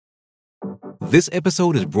This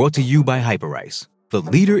episode is brought to you by Hyperice, the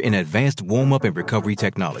leader in advanced warm-up and recovery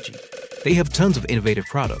technology. They have tons of innovative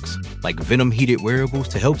products, like Venom-heated wearables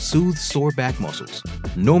to help soothe sore back muscles,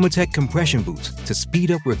 Normatec compression boots to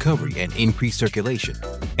speed up recovery and increase circulation,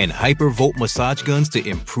 and Hypervolt massage guns to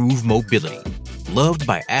improve mobility. Loved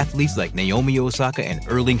by athletes like Naomi Osaka and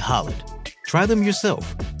Erling Haaland. Try them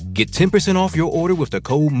yourself. Get 10% off your order with the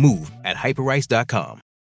code MOVE at hyperice.com.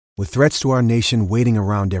 With threats to our nation waiting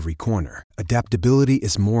around every corner, adaptability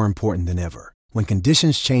is more important than ever. When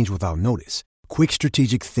conditions change without notice, quick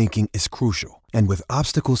strategic thinking is crucial. And with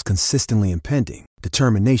obstacles consistently impending,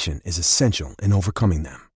 determination is essential in overcoming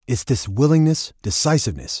them. It's this willingness,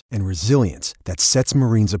 decisiveness, and resilience that sets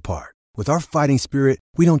Marines apart. With our fighting spirit,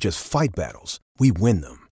 we don't just fight battles, we win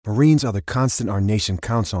them. Marines are the constant our nation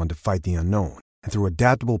counts on to fight the unknown. And through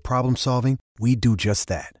adaptable problem solving, we do just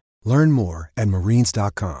that. Learn more at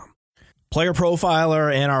marines.com. Player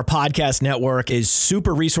Profiler and our podcast network is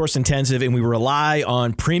super resource intensive, and we rely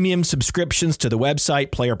on premium subscriptions to the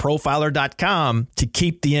website playerprofiler.com to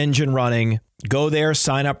keep the engine running. Go there,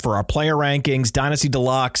 sign up for our player rankings, Dynasty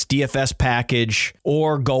Deluxe, DFS package,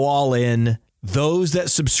 or go all in. Those that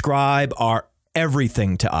subscribe are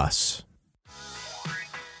everything to us.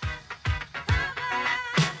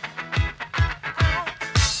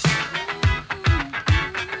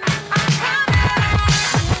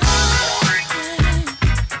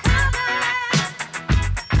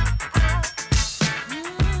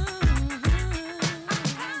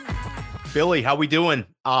 Billy, how we doing?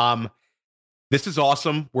 This is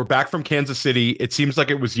awesome. We're back from Kansas City. It seems like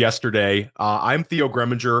it was yesterday. I'm Theo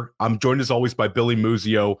Greminger. I'm joined as always by Billy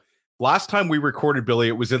Muzio. Last time we recorded, Billy,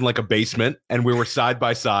 it was in like a basement and we were side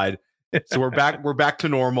by side. So we're back. We're back to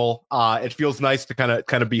normal. It feels nice to kind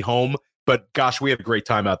of be home. But gosh, we had a great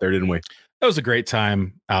time out there, didn't we? It was a great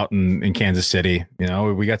time out in Kansas City. You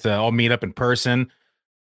know, we got to all meet up in person.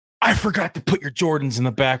 I forgot to put your Jordans in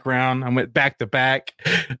the background. I went back to back.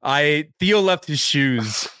 Theo left his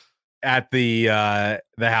shoes at the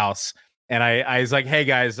house, and I was like, "Hey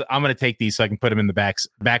guys, I'm gonna take these so I can put them in the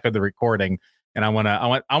back of the recording." And I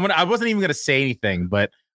wasn't even gonna say anything,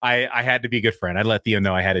 but I had to be a good friend. I let Theo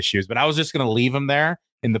know I had his shoes, but I was just gonna leave them there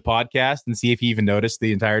in the podcast and see if he even noticed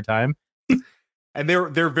the entire time. And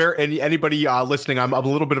they're very anybody listening. I'm a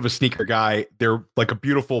little bit of a sneaker guy. They're like a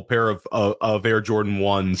beautiful pair of Air Jordan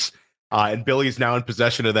 1s, and Billy's now in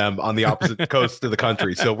possession of them on the opposite coast of the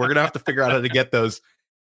country. So we're gonna have to figure out how to get those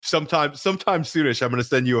sometime soonish. I'm gonna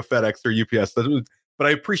send you a FedEx or UPS. But I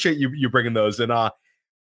appreciate you bringing those. And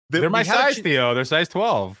they're my size, Theo. They're size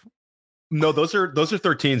 12. No, those are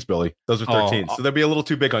 13s, Billy. Those are 13s. So they'll be a little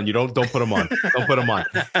too big on you. Don't put them on. Don't put them on.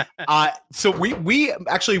 So we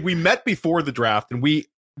actually met before the draft, and we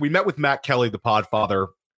met with Matt Kelly, the Podfather,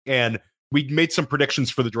 and we made some predictions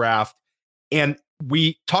for the draft. And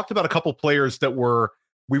we talked about a couple players that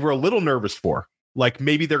we were a little nervous for, like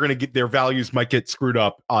maybe they're going to get their values might get screwed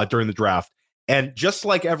up during the draft. And just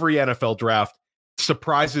like every NFL draft,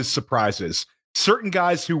 surprises. Certain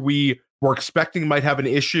guys who we were expecting might have an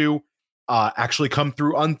issue actually come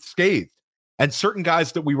through unscathed, and certain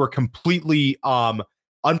guys that we were completely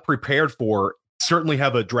unprepared for certainly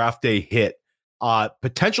have a draft day hit.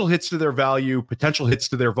 Potential hits to their value, potential hits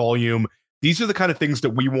to their volume. These are the kind of things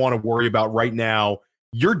that we want to worry about right now.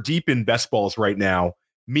 You're deep in best balls right now.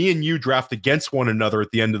 Me and you draft against one another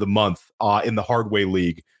at the end of the month in the Hardway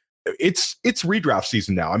League. It's redraft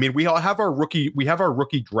season now. I mean, we have our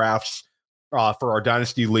rookie drafts for our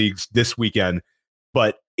dynasty leagues this weekend,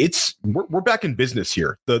 but we're back in business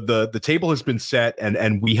here. The table has been set,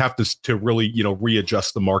 and we have to really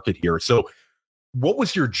readjust the market here. So what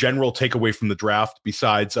was your general takeaway from the draft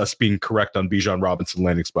besides us being correct on Bijan Robinson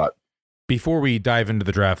landing spot? Before we dive into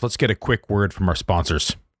the draft, let's get a quick word from our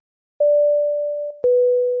sponsors.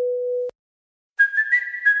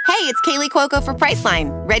 Hey, it's Kaylee Cuoco for Priceline.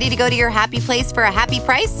 Ready to go to your happy place for a happy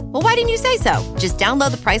price? Well, why didn't you say so? Just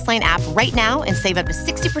download the Priceline app right now and save up to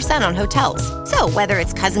 60% on hotels. So whether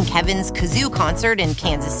it's Cousin Kevin's Kazoo Concert in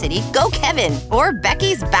Kansas City, go Kevin, or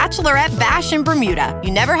Becky's Bachelorette Bash in Bermuda,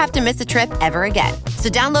 you never have to miss a trip ever again. So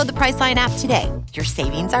download the Priceline app today. Your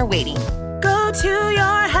savings are waiting. Go to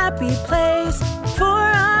your happy place for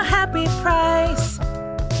a happy price.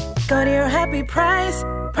 Go to your happy price,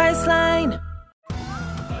 Priceline.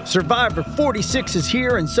 Survivor 46 is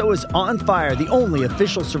here, and so is On Fire, the only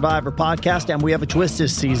official Survivor podcast, and we have a twist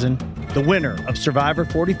this season. The winner of Survivor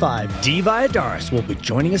 45, Dee Valladares, will be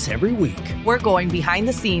joining us every week. We're going behind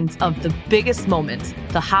the scenes of the biggest moments,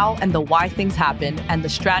 the how and the why things happen, and the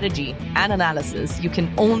strategy and analysis you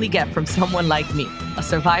can only get from someone like me, a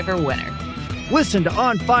Survivor winner. Listen to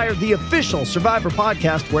On Fire, the official Survivor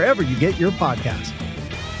podcast, wherever you get your podcasts.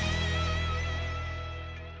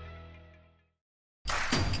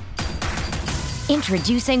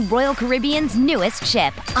 Introducing Royal Caribbean's newest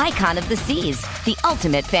ship, Icon of the Seas, the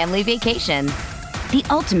ultimate family vacation. The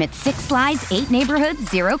ultimate 6 slides, 8 neighborhoods,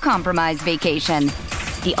 0 compromise vacation.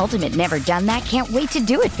 The ultimate never done that, can't wait to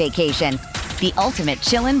do it vacation. The ultimate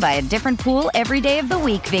chillin' by a different pool every day of the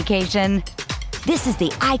week vacation. This is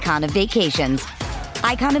the Icon of Vacations.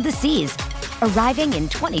 Icon of the Seas, arriving in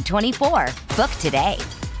 2024. Book today.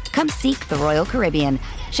 Come seek the Royal Caribbean.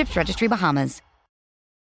 Ships Registry, Bahamas.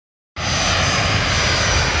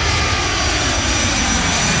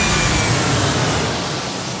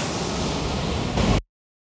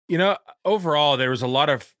 You know, overall, there was a lot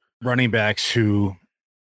of running backs who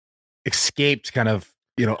escaped kind of,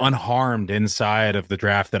 unharmed inside of the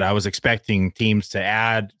draft that I was expecting teams to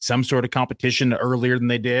add some sort of competition earlier than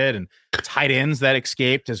they did, and tight ends that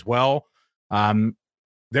escaped as well.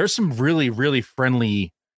 There's some really, really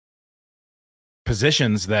friendly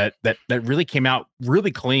positions that really came out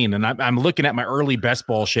really clean. And I'm looking at my early best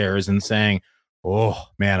ball shares and saying, oh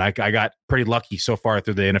man, I got pretty lucky so far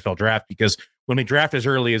through the NFL draft, because when we draft as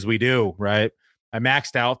early as we do, right, I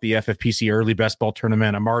maxed out the FFPC early best ball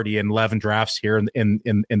tournament. I'm already in 11 drafts here in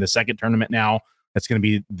the second tournament now. That's going to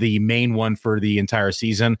be the main one for the entire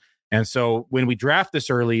season. And so when we draft this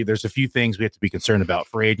early, there's a few things we have to be concerned about.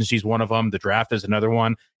 Free agency is one of them. The draft is another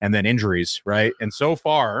one. And then injuries, right? And so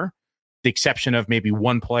far, the exception of maybe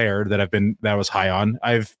one player that I was high on,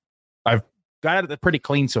 I've got it pretty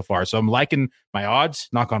clean so far. So I'm liking my odds,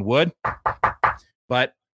 knock on wood.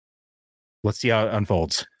 But let's see how it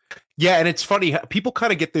unfolds. Yeah, and it's funny, people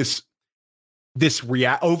kind of get this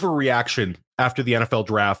overreaction after the NFL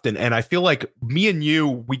draft, and I feel like me and you,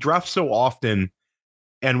 we draft so often,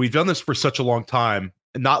 and we've done this for such a long time,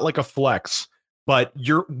 not like a flex, but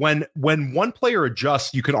when one player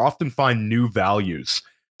adjusts, you can often find new values.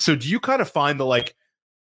 So do you kind of find that, like,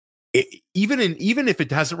 even if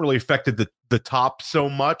it hasn't really affected the top so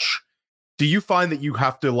much, do you find that you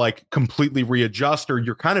have to like completely readjust, or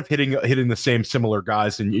you're kind of hitting the same similar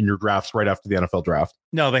guys in your drafts right after the NFL draft?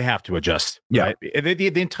 No, they have to adjust. Yeah. Right?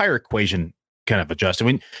 The entire equation kind of adjusts. I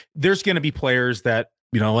mean, there's going to be players that,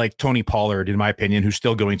 like Tony Pollard, in my opinion, who's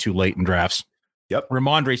still going too late in drafts. Yep.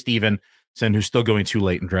 Ramondre Stevenson, who's still going too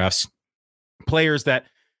late in drafts. Players that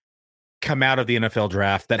come out of the NFL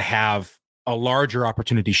draft that have a larger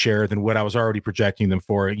opportunity share than what I was already projecting them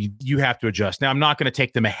for. You have to adjust. Now, I'm not going to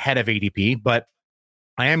take them ahead of ADP, but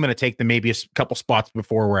I am going to take them maybe a couple spots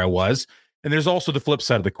before where I was. And there's also the flip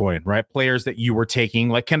side of the coin, right? Players that you were taking,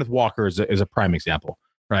 like Kenneth Walker is a prime example,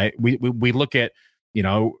 right? We look at,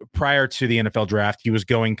 prior to the NFL draft, he was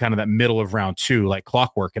going kind of that middle of round 2, like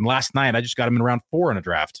clockwork. And last night I just got him in round 4 in a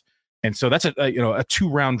draft. And so that's a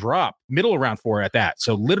 2-round drop, middle of round 4 at that.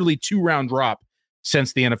 So literally 2-round drop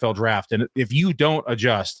since the NFL draft. And if you don't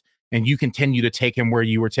adjust and you continue to take him where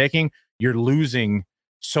you were taking, you're losing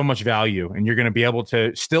so much value, and you're going to be able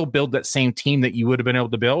to still build that same team that you would have been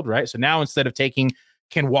able to build, right? So now, instead of taking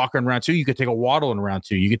Ken Walker in round 2, you could take a Waddle in round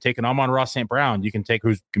 2. You could take an Amon-Ra St. Brown. You can take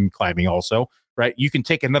who's climbing also, right? You can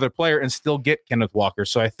take another player and still get Kenneth Walker.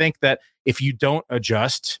 So I think that if you don't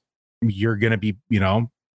adjust, you're going to be, you're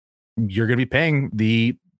going to be paying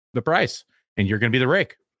the price, and you're going to be the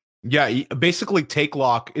rake. Yeah, basically, take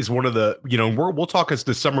lock is one of the, we'll talk as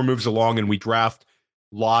the summer moves along and we draft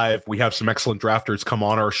live. We have some excellent drafters come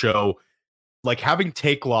on our show. Like, having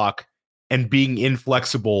take lock and being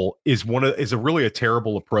inflexible is really a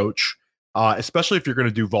terrible approach, especially if you're going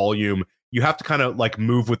to do volume. You have to kind of like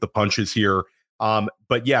move with the punches here.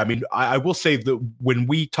 But yeah, I mean, I will say that when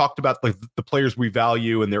we talked about like the players we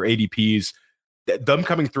value and their ADPs, them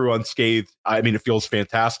coming through unscathed, I mean, it feels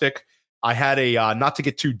fantastic. I had a, not to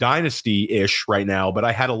get too dynasty-ish right now, but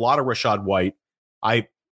I had a lot of Rachaad White. I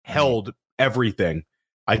held everything.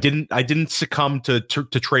 I didn't succumb to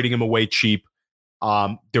trading him away cheap.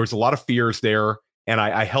 There was a lot of fears there, and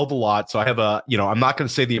I held a lot. So I have I'm not going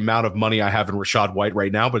to say the amount of money I have in Rachaad White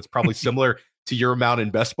right now, but it's probably similar to your amount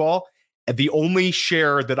in best ball. And the only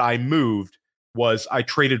share that I moved was I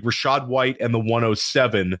traded Rachaad White and the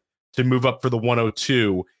 107 to move up for the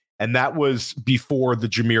 102. And that was before the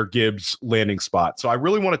Jahmyr Gibbs landing spot. So I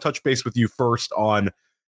really want to touch base with you first on,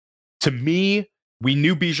 to me, we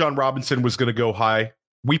knew Bijan Robinson was going to go high.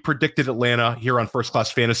 We predicted Atlanta here on First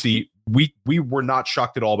Class Fantasy. We were not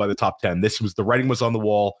shocked at all by the top 10. The writing was on the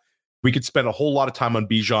wall. We could spend a whole lot of time on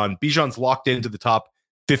Bijan. Bijan's locked into the top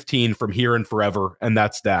 15 from here and forever, and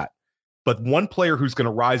that's that. But one player who's going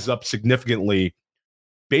to rise up significantly,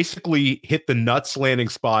 basically hit the nuts landing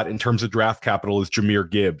spot in terms of draft capital, is Jahmyr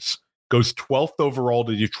Gibbs. goes 12th overall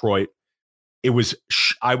to Detroit. It was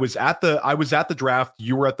I was at the draft.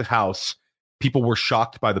 You were at the house. People were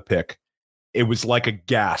shocked by the pick. It was like a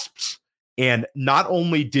gasps. And not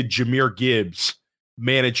only did Jahmyr Gibbs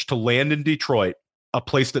manage to land in Detroit, a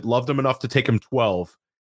place that loved him enough to take him 12,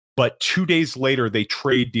 but 2 days later they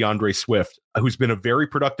trade DeAndre Swift, who's been a very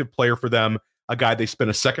productive player for them, a guy they spent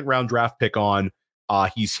a second-round draft pick on.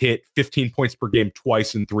 He's hit 15 points per game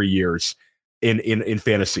twice in 3 years in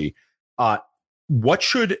fantasy. What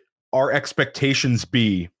should our expectations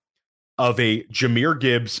be of a Jahmyr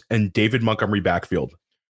Gibbs and David Montgomery backfield?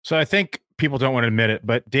 So I think people don't want to admit it,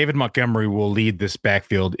 but David Montgomery will lead this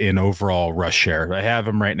backfield in overall rush share. I have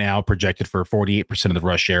him right now projected for 48% of the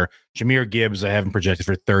rush share. Jahmyr Gibbs, I have him projected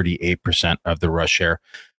for 38% of the rush share.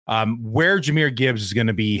 Where Jahmyr Gibbs is going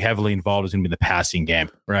to be heavily involved is going to be the passing game,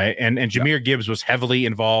 right? And Jahmyr Gibbs was heavily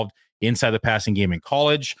involved inside the passing game in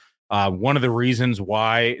college. One of the reasons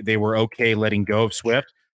why they were okay letting go of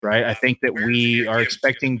Swift, right? I think that we are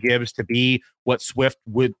expecting Gibbs to be what Swift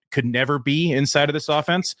could never be inside of this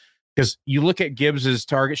offense. Because you look at Gibbs's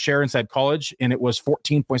target share inside college, and it was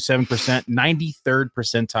 14.7%, 93rd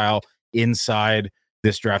percentile inside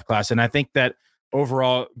this draft class. And I think that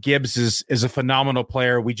overall, Gibbs is a phenomenal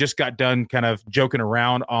player. We just got done kind of joking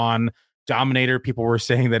around on Dominator. People were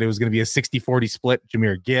saying that it was going to be a 60-40 split,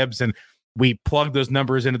 Jahmyr Gibbs, and we plugged those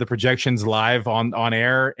numbers into the projections live on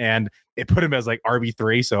air, and it put him as like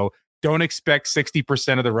RB3. So don't expect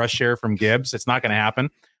 60% of the rush share from Gibbs. It's not going to happen.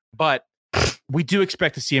 But we do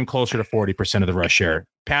expect to see him closer to 40% of the rush share.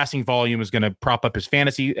 Passing volume is going to prop up his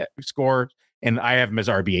fantasy score, and I have him as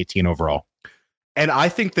RB18 overall. And I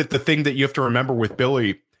think that the thing that you have to remember with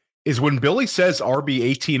Billy is when Billy says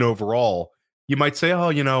RB18 overall, you might say,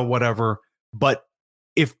 oh, whatever. But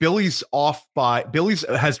if Billy's Billy's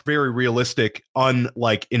has very realistic,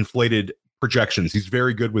 unlike inflated projections. He's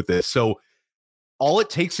very good with this. So all it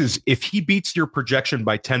takes is if he beats your projection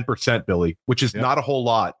by 10%, Billy, which is not a whole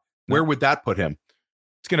lot, where would that put him?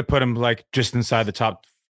 It's going to put him like just inside the top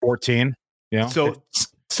 14.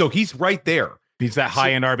 So he's right there. He's that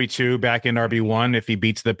high end RB2, back end RB1 if he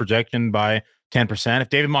beats the projection by 10%. If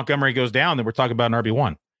David Montgomery goes down, then we're talking about an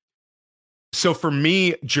RB1. So for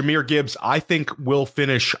me, Jahmyr Gibbs, I think will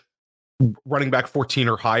finish running back 14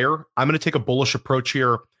 or higher. I'm going to take a bullish approach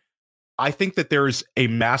here. I think that there's a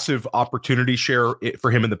massive opportunity share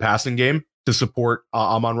for him in the passing game to support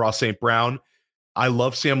Amon-Ra St. Brown. I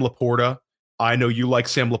love Sam Laporta. I know you like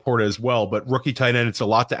Sam Laporta as well, but rookie tight end, it's a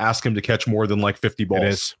lot to ask him to catch more than like 50 balls. It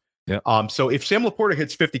is. Yeah. So if Sam Laporta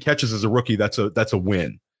hits 50 catches as a rookie, that's a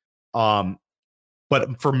win. But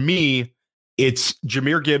for me, it's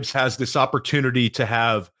Jahmyr Gibbs has this opportunity to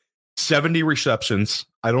have 70 receptions.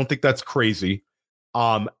 I don't think that's crazy.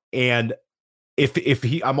 And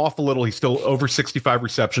if I'm off a little, he's still over 65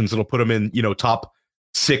 receptions. It'll put him in, top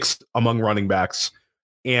 6 among running backs.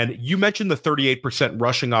 And you mentioned the 38%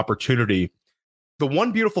 rushing opportunity. The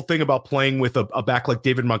one beautiful thing about playing with a back like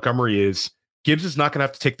David Montgomery is Gibbs is not going to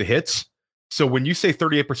have to take the hits. So when you say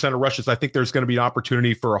 38% of rushes, I think there's going to be an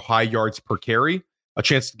opportunity for a high yards per carry, a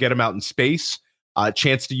chance to get him out in space, a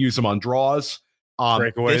chance to use him on draws.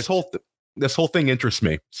 This whole thing interests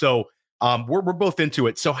me. So we're both into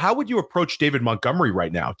it. So how would you approach David Montgomery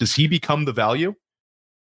right now? Does he become the value?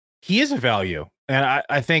 He is a value. And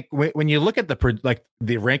I think when you look at the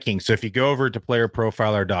rankings, so if you go over to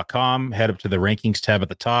playerprofiler.com, head up to the rankings tab at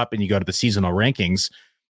the top, and you go to the seasonal rankings,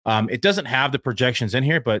 it doesn't have the projections in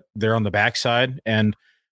here, but they're on the backside. And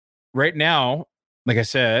right now, like I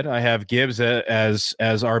said, I have Gibbs as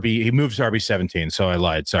RB. He moves to RB17, so I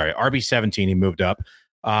lied. Sorry, RB17. He moved up.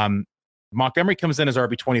 Montgomery comes in as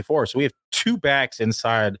RB24, so we have 2 backs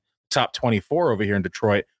inside top 24 over here in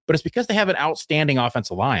Detroit. But it's because they have an outstanding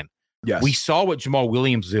offensive line. Yes. We saw what Jamal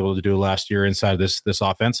Williams was able to do last year inside this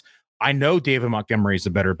offense. I know David Montgomery is a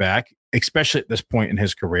better back, especially at this point in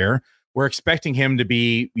his career. We're expecting him to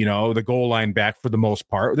be, the goal line back for the most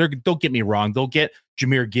part. Don't get me wrong. They'll get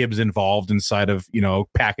Jahmyr Gibbs involved inside of,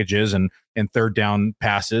 packages and third down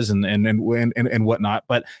passes and whatnot.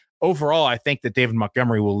 But overall, I think that David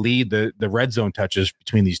Montgomery will lead the red zone touches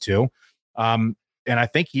between these two. And I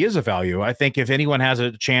think he is a value. I think if anyone has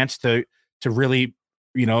a chance to really,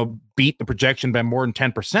 beat the projection by more than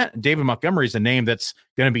 10%, David Montgomery is a name that's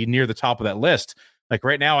going to be near the top of that list. Like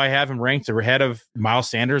right now, I have him ranked ahead of Miles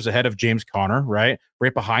Sanders, ahead of James Conner, right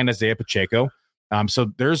behind Isaiah Pacheco.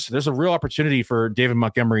 So there's a real opportunity for David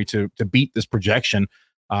Montgomery to beat this projection.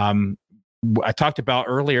 I talked about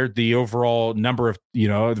earlier the overall number of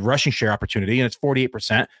the rushing share opportunity, and it's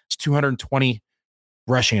 48%. It's 220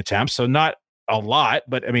 rushing attempts, so not a lot,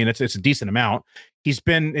 but I mean it's a decent amount.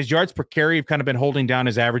 his yards per carry have kind of been holding down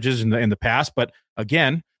his averages in the past. But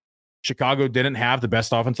again, Chicago didn't have the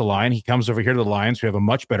best offensive line. He comes over here to the Lions, who have a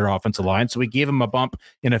much better offensive line. So we gave him a bump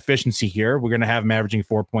in efficiency here. We're going to have him averaging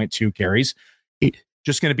 4.2 carries.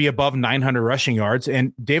 Just going to be above 900 rushing yards.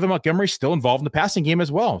 And David Montgomery's still involved in the passing game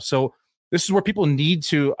as well. So this is where people need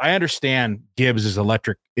to, I understand Gibbs is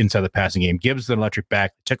electric inside the passing game. Gibbs is an electric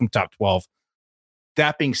back. Took him top 12.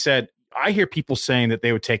 That being said, I hear people saying that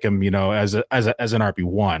they would take him, as an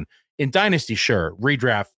RB1. In Dynasty, sure.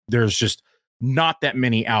 Redraft, there's just not that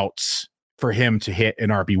many outs for him to hit an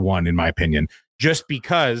RB1, in my opinion, just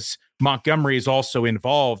because Montgomery is also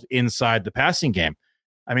involved inside the passing game.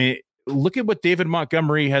 I mean, look at what David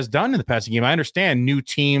Montgomery has done in the passing game. I understand new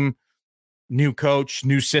team, new coach,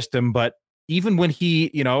 new system, but even when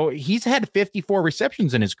he's had 54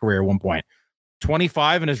 receptions in his career at one point,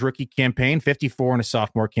 25 in his rookie campaign, 54 in his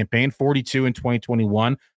sophomore campaign, 42 in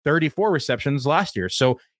 2021, 34 receptions last year.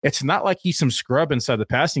 So it's not like he's some scrub inside the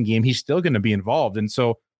passing game. He's still going to be involved. And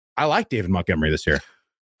so I like David Montgomery this year.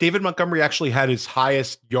 David Montgomery actually had his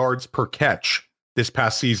highest yards per catch this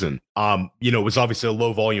past season. It was obviously a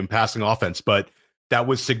low volume passing offense, but that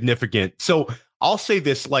was significant. So I'll say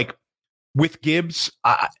this, like with Gibbs,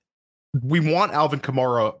 we want Alvin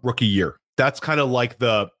Kamara rookie year. That's kind of like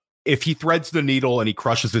if he threads the needle and he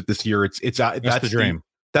crushes it this year, that's the dream.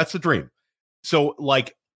 That's the dream. So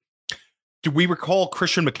like, do we recall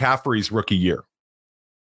Christian McCaffrey's rookie year?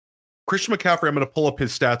 Christian McCaffrey, I'm going to pull up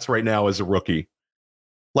his stats right now as a rookie.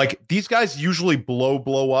 Like these guys usually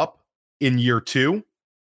blow up in year two.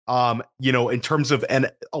 In terms of,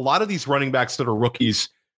 and a lot of these running backs that are rookies,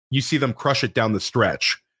 you see them crush it down the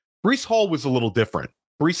stretch. Breece Hall was a little different.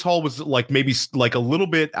 Breece Hall was maybe a little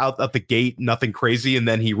bit out at the gate, nothing crazy, and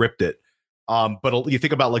then he ripped it. But you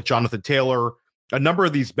think about like Jonathan Taylor, a number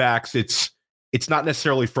of these backs, it's not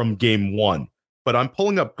necessarily from game one. But I'm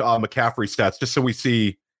pulling up McCaffrey stats just so we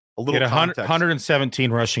see a little context.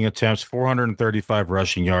 117 rushing attempts, 435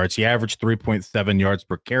 rushing yards. He averaged 3.7 yards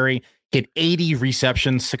per carry. Hit 80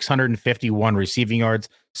 receptions, 651 receiving yards,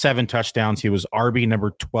 7 touchdowns. He was RB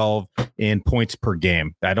number 12 in points per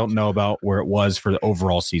game. I don't know about where it was for the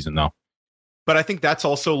overall season, though. But I think that's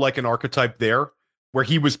also like an archetype there where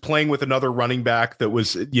he was playing with another running back that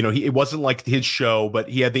was, it wasn't like his show, but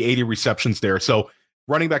he had the 80 receptions there. So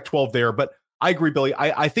running back 12 there. But I agree, Billy.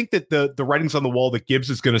 I think that the writing's on the wall that Gibbs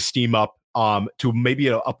is going to steam up to maybe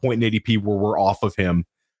a point in ADP where we're off of him.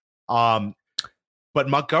 But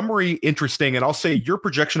Montgomery, interesting. And I'll say your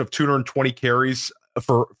projection of 220 carries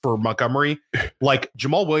for Montgomery, like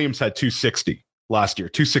Jamal Williams had 260 last year,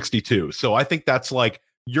 262. So I think that's like,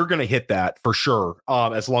 you're going to hit that for sure,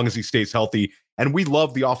 as long as he stays healthy. And we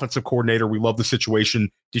love the offensive coordinator. We love the situation.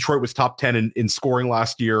 Detroit was top 10 in scoring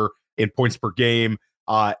last year in points per game.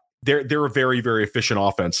 They're a very, very efficient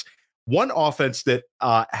offense. One offense that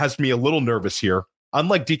has me a little nervous here,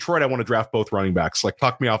 unlike Detroit, I want to draft both running backs. Like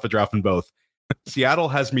talk me off of drafting both. Seattle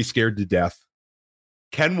has me scared to death.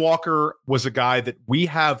 Ken Walker was a guy that we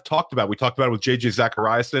have talked about. We talked about it with JJ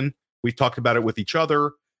Zachariason. We've talked about it with each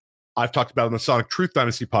other. I've talked about it on the Sonic Truth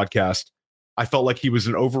Dynasty podcast. I felt like he was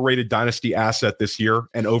an overrated dynasty asset this year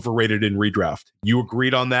and overrated in redraft. You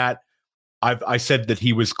agreed on that. I said that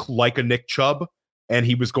he was like a Nick Chubb and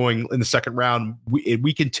he was going in the second round.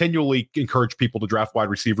 We continually encourage people to draft wide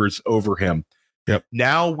receivers over him. Yep.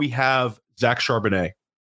 Now we have Zach Charbonnet.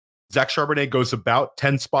 Zach Charbonnet goes about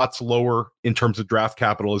 10 spots lower in terms of draft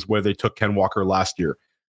capital is where they took Ken Walker last year.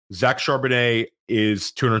 Zach Charbonnet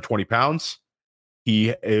is 220 pounds.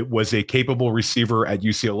 He was a capable receiver at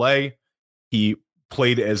UCLA. He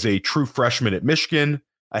played as a true freshman at Michigan,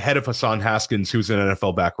 ahead of Hassan Haskins, who's an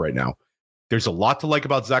NFL back right now. There's a lot to like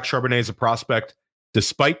about Zach Charbonnet as a prospect.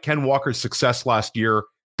 Despite Ken Walker's success last year,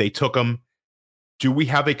 they took him. Do we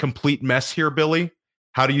have a complete mess here, Billy?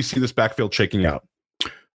 How do you see this backfield shaking out?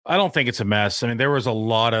 I don't think it's a mess. I mean, there was a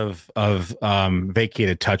lot of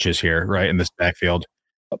vacated touches here, right, in this backfield.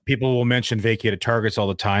 People will mention vacated targets all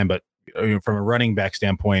the time, but from a running back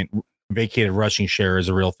standpoint, vacated rushing share is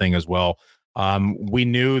a real thing as well. We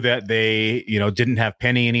knew that they, didn't have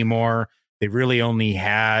Penny anymore. They really only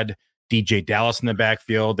had DJ Dallas in the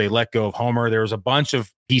backfield. They let go of Homer. There was a bunch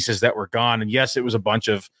of pieces that were gone. And yes, it was a bunch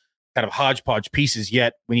of kind of hodgepodge pieces,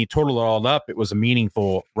 yet when you total it all up, it was a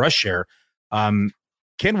meaningful rush share.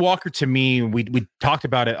 Ken Walker, to me, we talked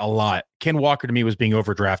about it a lot. Ken Walker, to me, was being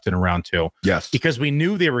overdrafted in round 2. Yes. Because we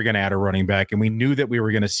knew they were going to add a running back, and we knew that we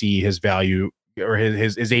were going to see his value or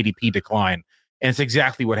his ADP decline. And it's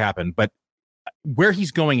exactly what happened. But where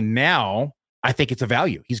he's going now, I think it's a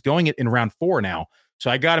value. He's going in round 4 now.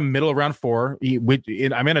 So I got him middle of round 4.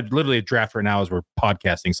 I'm in literally a draft right now as we're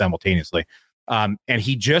podcasting simultaneously. And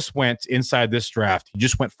he just went inside this draft. He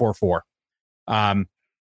just went 4-4.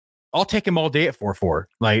 I'll take him all day at 4-4.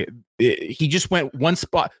 He just went one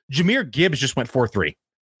spot. Jahmyr Gibbs just went 4-3.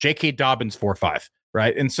 J.K. Dobbins 4-5.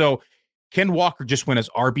 Right. And so Ken Walker just went as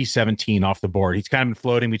RB17 off the board. He's kind of been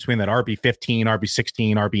floating between that RB15,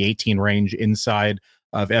 RB16, RB18 range inside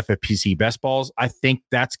of FFPC best balls. I think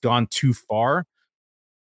that's gone too far.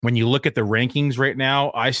 When you look at the rankings right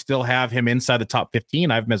now, I still have him inside the top 15.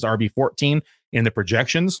 I have him as RB14 in the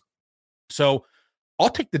projections. So I'll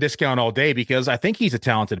take the discount all day because I think he's a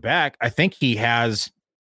talented back. I think he's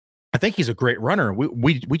a great runner.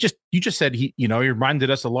 You just said he reminded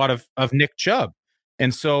us a lot of Nick Chubb.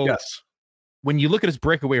 And so yes, when you look at his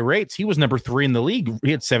breakaway rates, he was number 3 in the league. He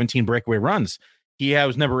had 17 breakaway runs. He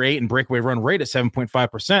was number 8 in breakaway run rate at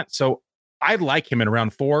 7.5%. So I like him in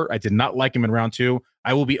round 4. I did not like him in round 2.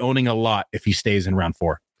 I will be owning a lot if he stays in round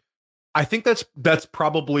 4. I think that's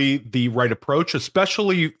probably the right approach,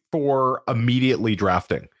 especially for immediately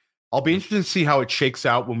drafting. I'll be interested to see how it shakes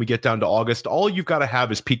out when we get down to August. All you've got to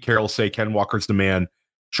have is Pete Carroll say Ken Walker's the man,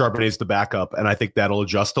 Charbonnet's the backup, and I think that'll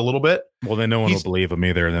adjust a little bit. Well, then no one will believe him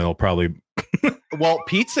either, and then they'll probably. Well,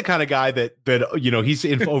 Pete's the kind of guy that he's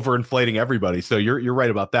overinflating everybody. So you're right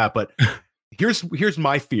about that. But here's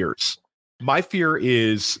my fears. My fear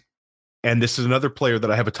is, and this is another player that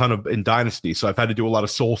I have a ton of in Dynasty, so I've had to do a lot of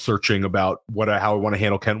soul searching about how I want to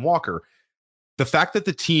handle Ken Walker. The fact that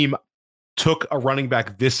the team took a running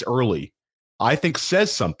back this early, I think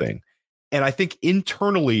says something. And I think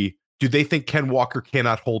internally, do they think Ken Walker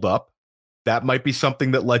cannot hold up? That might be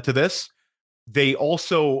something that led to this. They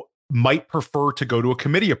also might prefer to go to a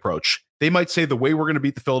committee approach. They might say the way we're going to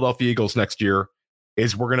beat the Philadelphia Eagles next year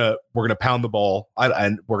is we're gonna pound the ball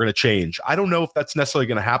and we're gonna change. I don't know if that's necessarily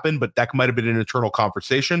going to happen, but that might have been an internal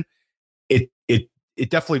conversation. It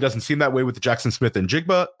definitely doesn't seem that way with the Jackson Smith and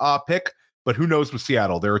Jigba pick, but who knows with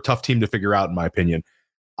Seattle? They're a tough team to figure out, in my opinion.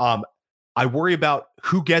 I worry about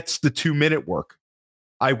who gets the 2-minute work.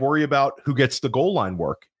 I worry about who gets the goal line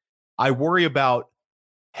work. I worry about,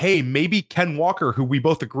 hey, maybe Ken Walker, who we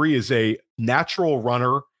both agree is a natural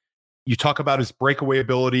runner. You talk about his breakaway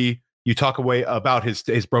ability. You talk about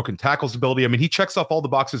his broken tackles ability. I mean, he checks off all the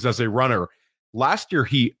boxes as a runner. Last year,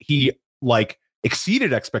 he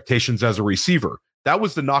exceeded expectations as a receiver. That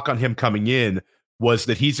was the knock on him coming in, was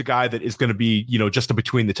that he's a guy that is going to be, just a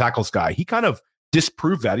between the tackles guy. He kind of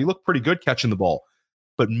disproved that. He looked pretty good catching the ball,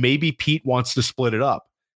 but maybe Pete wants to split it up.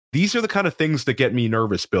 These are the kind of things that get me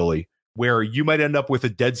nervous, Billy, where you might end up with a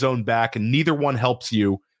dead zone back and neither one helps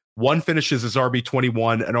you. One finishes as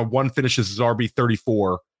RB21 and one finishes as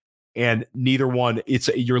RB34, and neither one,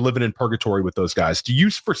 you're living in purgatory with those guys. Do you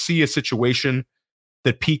foresee a situation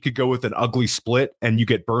that Pete could go with an ugly split and you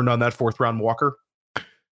get burned on that 4th round Walker?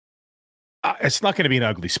 It's not going to be an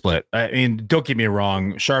ugly split. I mean, don't get me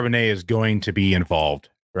wrong. Charbonnet is going to be involved,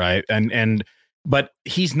 right? But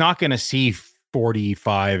he's not going to see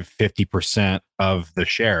 45, 50% of the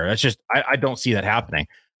share. That's just, I don't see that happening.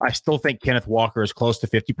 I still think Kenneth Walker is close to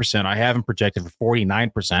 50%. I have him projected for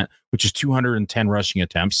 49%, which is 210 rushing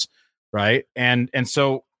attempts, right? And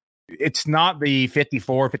so it's not the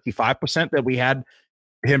 54, 55% that we had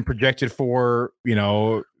him projected for,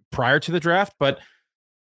 prior to the draft. But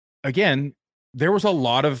again, there was a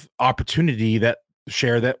lot of opportunity that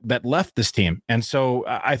left this team. And so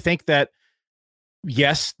I think that,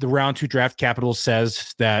 yes, the round 2 draft capital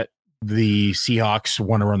says that the Seahawks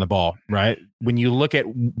want to run the ball, right? When you look at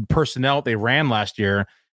personnel they ran last year,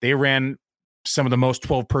 they ran some of the most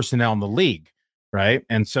 12 personnel in the league, right?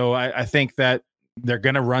 And so I think that they're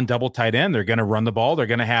going to run double tight end. They're going to run the ball. They're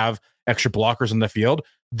going to have extra blockers in the field.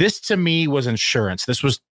 This to me was insurance. This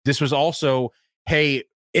was also, hey,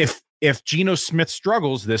 if Geno Smith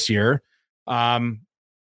struggles this year,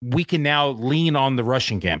 we can now lean on the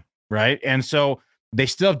rushing game, right? And so they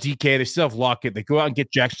still have DK, they still have Lockett. They go out and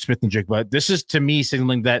get Jackson Smith and Jigba. This is, to me,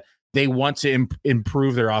 signaling that they want to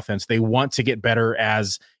improve their offense. They want to get better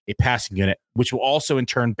as a passing unit, which will also in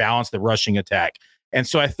turn balance the rushing attack. And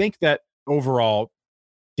so I think that overall,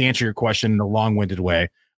 to answer your question in a long-winded way,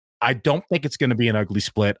 I don't think it's going to be an ugly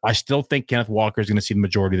split. I still think Kenneth Walker is going to see the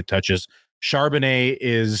majority of the touches. Charbonnet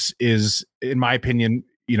is in my opinion,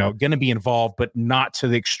 going to be involved, but not to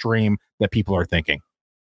the extreme that people are thinking.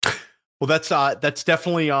 Well, that's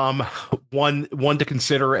definitely one to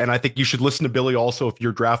consider, and I think you should listen to Billy also if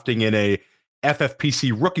you're drafting in a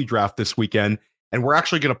FFPC rookie draft this weekend. And we're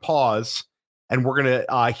actually going to pause, and we're going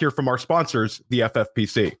to hear from our sponsors, the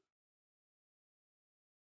FFPC.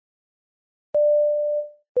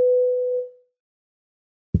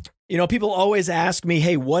 You know, people always ask me,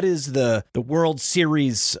 hey, what is the World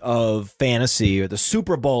Series of fantasy or the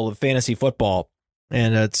Super Bowl of fantasy football?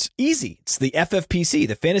 And it's easy. It's the FFPC,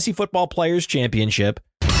 the Fantasy Football Players Championship.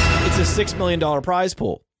 It's a $6 million prize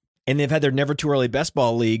pool. And they've had their Never Too Early Best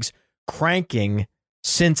Ball leagues cranking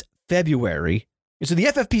since February. And so the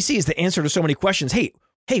FFPC is the answer to so many questions. Hey,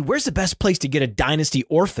 where's the best place to get a Dynasty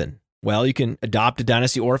Orphan? Well, you can adopt a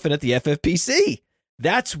Dynasty Orphan at the FFPC.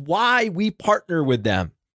 That's why we partner with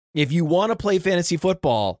them. If you want to play fantasy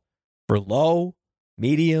football for low,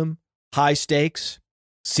 medium, high stakes,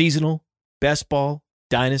 seasonal, best ball,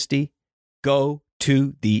 dynasty, go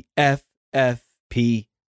to the FFPC.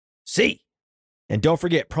 And don't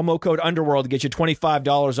forget, promo code Underworld to get you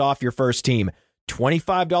 $25 off your first team.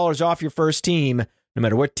 $25 off your first team, no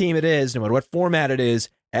matter what team it is, no matter what format it is,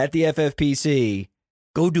 at the FFPC.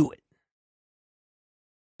 Go do it.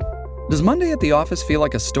 Does Monday at the office feel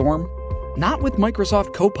like a storm? Not with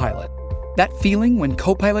Microsoft Copilot. That feeling when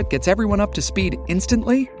Copilot gets everyone up to speed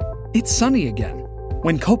instantly? It's sunny again.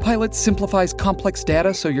 When Copilot simplifies complex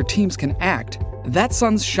data so your teams can act, that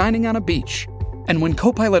sun's shining on a beach. And when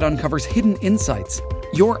Copilot uncovers hidden insights,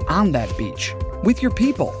 you're on that beach with your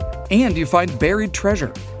people, and you find buried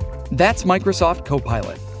treasure. That's Microsoft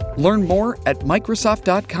Copilot. Learn more at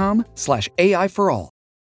Microsoft.com/AI for all.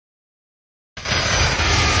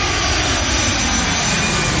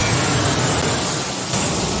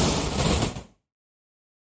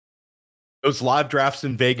 Those live drafts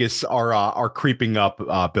in Vegas are creeping up,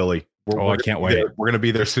 Billy. I can't wait. We're going to be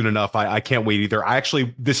there soon enough. I can't wait either. I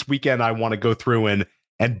actually, this weekend, I want to go through and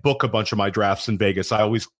book a bunch of my drafts in Vegas. I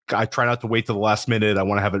try not to wait till the last minute. I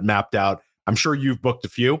want to have it mapped out. I'm sure you've booked a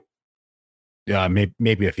few. Yeah,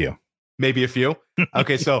 maybe a few. Maybe a few.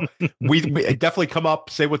 Okay, so we definitely come up,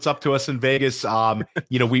 say what's up to us in Vegas.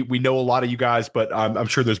 We know a lot of you guys, but I'm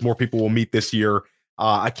sure there's more people we'll meet this year.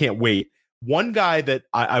 I can't wait. One guy that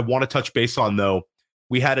I want to touch base on, though,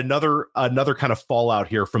 we had another kind of fallout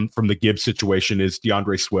here from the Gibbs situation is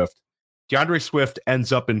DeAndre Swift. DeAndre Swift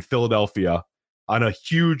ends up in Philadelphia on a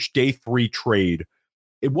huge day 3 trade.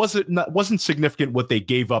 It wasn't significant what they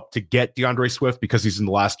gave up to get DeAndre Swift because he's in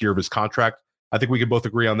the last year of his contract. I think we can both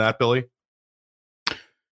agree on that, Billy.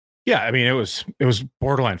 Yeah, I mean it was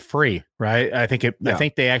borderline free, right? I think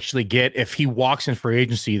they actually get, if he walks in free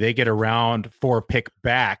agency, they get a round 4 pick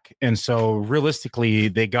back, and so realistically,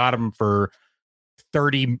 they got him for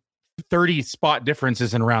 30 spot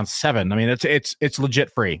differences in round 7. I mean, it's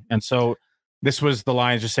legit free, and so this was the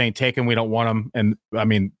Lions just saying, take him, we don't want him, and I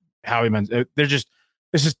mean, Howie meant this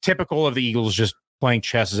is typical of the Eagles just playing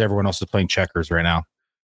chess as everyone else is playing checkers right now.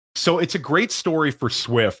 So it's a great story for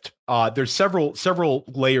Swift. There's several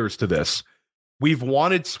layers to this. We've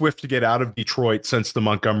wanted Swift to get out of Detroit since the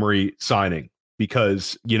Montgomery signing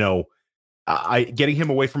because, getting him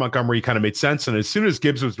away from Montgomery kind of made sense. And as soon as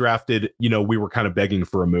Gibbs was drafted, we were kind of begging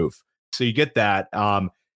for a move. So you get that.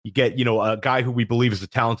 You get, a guy who we believe is a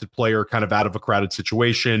talented player kind of out of a crowded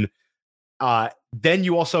situation. Then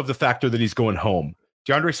you also have the factor that he's going home.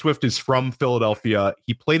 DeAndre Swift is from Philadelphia.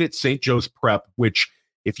 He played at St. Joe's Prep, which,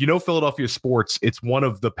 if you know Philadelphia sports, it's one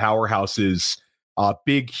of the powerhouses,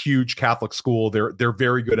 big, huge Catholic school. They're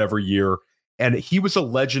very good every year. And he was a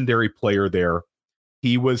legendary player there.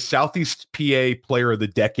 He was Southeast PA Player of the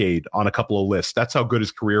Decade on a couple of lists. That's how good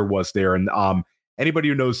his career was there. And anybody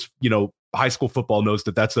who knows, high school football knows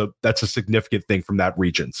that that's a significant thing from that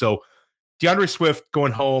region. So DeAndre Swift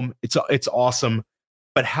going home, it's awesome.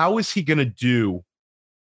 But how is he going to do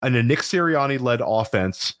in a Nick Sirianni-led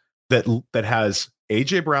offense that has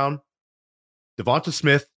A.J. Brown, Devonta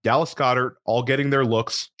Smith, Dallas Goedert, all getting their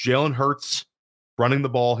looks, Jalen Hurts running the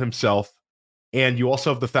ball himself, and you also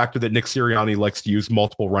have the factor that Nick Sirianni likes to use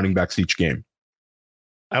multiple running backs each game?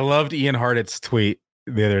 I loved Ian Hartit's tweet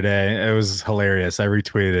the other day. It was hilarious. I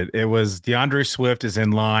retweeted it. It was DeAndre Swift is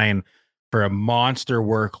in line for a monster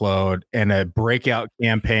workload and a breakout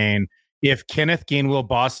campaign if Kenneth Gainwell,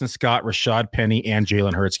 Boston Scott, Rashad Penny, and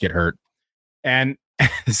Jalen Hurts get hurt. And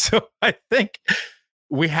so I think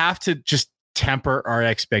we have to just temper our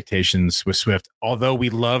expectations with Swift. Although we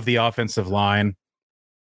love the offensive line,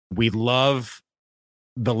 we love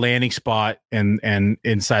the landing spot and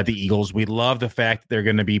inside the Eagles. We love the fact that they're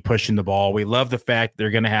going to be pushing the ball. We love the fact that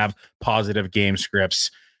they're going to have positive game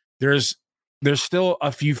scripts. There's still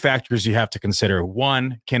a few factors you have to consider.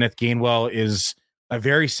 One, Kenneth Gainwell is a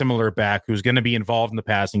very similar back who's going to be involved in the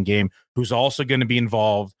passing game, who's also going to be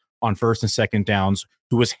involved on first and second downs,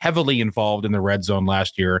 who was heavily involved in the red zone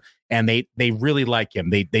last year, and they really like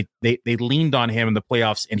him. They leaned on him in the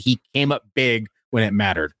playoffs, and he came up big when it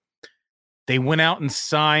mattered. They went out and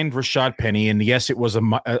signed Rashad Penny, and yes, it was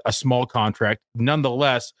a small contract.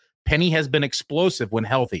 Nonetheless, Penny has been explosive when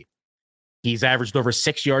healthy. He's averaged over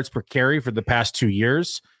 6 yards per carry for the past 2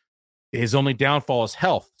 years. His only downfall is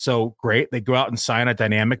health. So great. They go out and sign a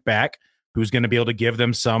dynamic back who's going to be able to give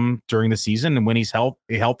them some during the season. And when he's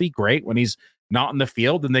healthy, great. When he's not in the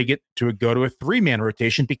field, then they get to go to a 3-man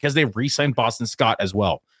rotation because they re-signed Boston Scott as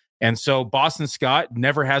well. And so Boston Scott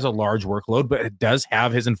never has a large workload, but it does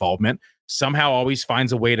have his involvement. Somehow always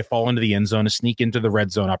finds a way to fall into the end zone, to sneak into the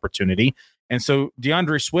red zone opportunity. And so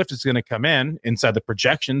DeAndre Swift is going to come in inside the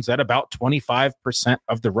projections at about 25%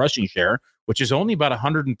 of the rushing share, which is only about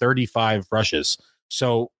 135 rushes.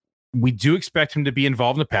 So we do expect him to be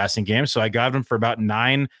involved in the passing game. So I got him for about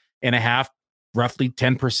 9.5, roughly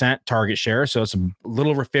 10% target share. So it's a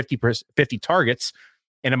little over 50 targets.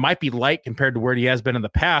 And it might be light compared to where he has been in the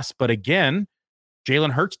past. But again,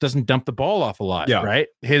 Jalen Hurts doesn't dump the ball off a lot, right?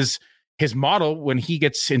 His model when he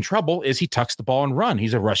gets in trouble is he tucks the ball and run.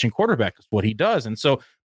 He's a rushing quarterback. That's what he does. And so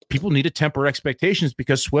people need to temper expectations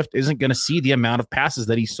because Swift isn't going to see the amount of passes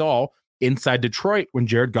that he saw inside Detroit when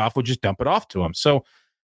Jared Goff would just dump it off to him. So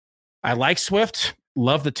I like Swift,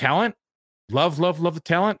 love the talent, love the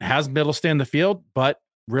talent, hasn't been able to stay in the field, but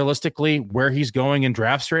realistically where he's going in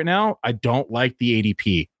drafts right now, I don't like the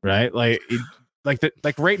ADP, right? Like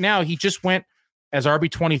right now, he just went as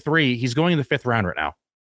RB23. He's going in the 5th round right now.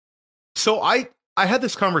 So I had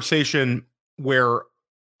this conversation where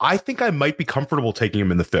I think I might be comfortable taking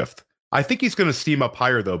him in the 5th. I think he's going to steam up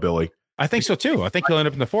higher though, Billy. I think so too. I think he'll end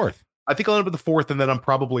up in the 4th. I think I'll end up in the 4th, and then I'm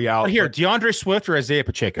probably out. Here, DeAndre Swift or Isaiah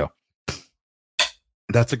Pacheco?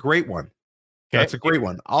 That's a great one. Okay. That's a great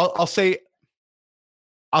one. I'll say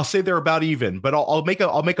they're about even, but I'll make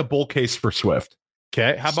a bull case for Swift.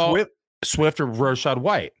 Okay. How about Swift or Rashad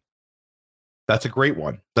White? That's a great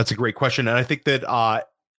one. That's a great question. And I think that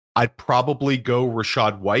I'd probably go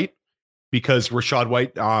Rashad White because Rashad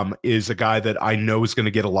White is a guy that I know is going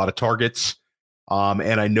to get a lot of targets.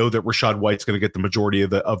 And I know that Rashad White's going to get the majority of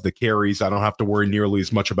the carries. I don't have to worry nearly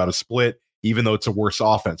as much about a split, even though it's a worse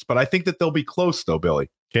offense. But I think that they'll be close though, Billy.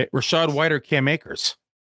 Okay. Rashad White or Cam Akers?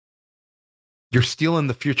 You're stealing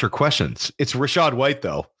the future questions. It's Rashad White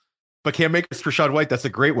though. But Cam Akers, Rashad White, that's a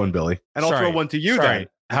great one, Billy. And I'll throw one to you then.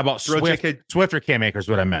 How about Swift or Cam Akers,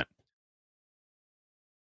 what I meant?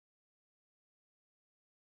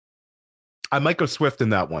 I might go Swift in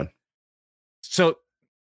that one. So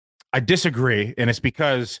I disagree, and it's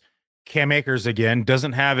because Cam Akers, again,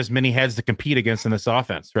 doesn't have as many heads to compete against in this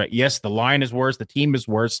offense, right? Yes, the line is worse, the team is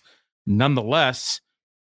worse. Nonetheless,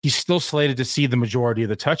 he's still slated to see the majority of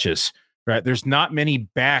the touches, right? There's not many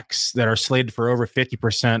backs that are slated for over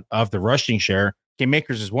 50% of the rushing share. Cam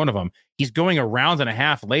Akers is one of them. He's going a round and a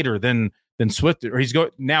half later than Swift, or he's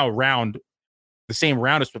going now around the same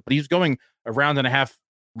round as Swift, but he's going a round and a half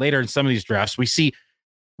later in some of these drafts. We see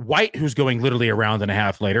White, who's going literally a round and a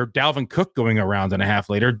half later, Dalvin Cook going a round and a half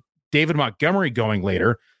later, David Montgomery going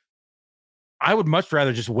later. I would much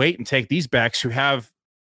rather just wait and take these backs who have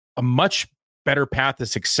a much better path to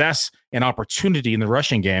success and opportunity in the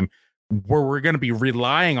rushing game, where we're going to be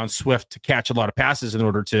relying on Swift to catch a lot of passes in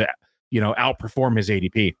order to, outperform his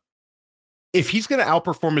ADP. If he's going to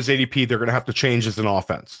outperform his ADP, they're going to have to change as an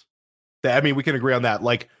offense. I mean, we can agree on that.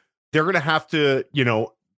 Like, they're going to have to,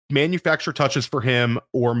 manufacture touches for him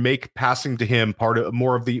or make passing to him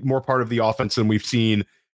more part of the offense than we've seen,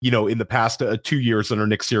 in the past 2 years under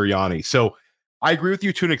Nick Sirianni. So I agree with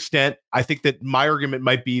you to an extent. I think that my argument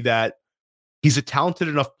might be that he's a talented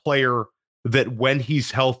enough player that when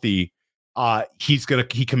he's healthy,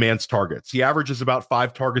 he commands targets. He averages about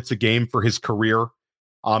 5 targets a game for his career.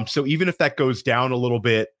 So even if that goes down a little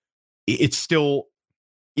bit, it's still,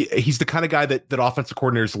 he's the kind of guy that offensive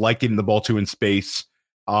coordinators like getting the ball to in space.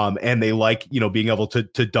 And they like, being able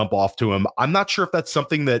to dump off to him. I'm not sure if that's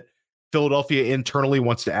something that Philadelphia internally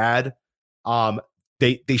wants to add.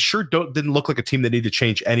 They sure didn't look like a team that needed to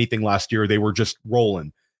change anything last year. They were just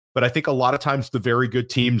rolling. But I think a lot of times the very good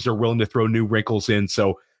teams are willing to throw new wrinkles in.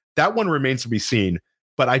 So that one remains to be seen.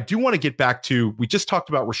 But I do want to get back to, we just talked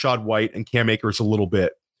about Rashad White and Cam Akers a little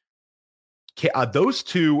bit. Those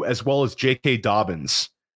two, as well as J.K. Dobbins,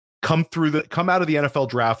 come out of the NFL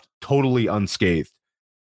draft totally unscathed.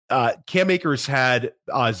 Cam Akers had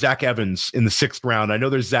Zach Evans in the 6th round. I know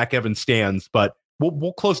there's Zach Evans stands, but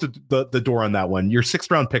we'll close the door on that one. Your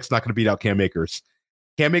 6th round pick's not going to beat out Cam Akers.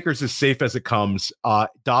 Cam Akers is safe as it comes.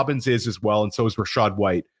 Dobbins is as well, and so is Rashad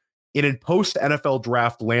White. In a post NFL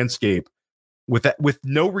draft landscape, with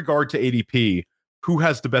no regard to ADP, who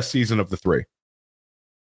has the best season of the 3?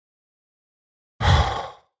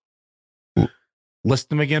 List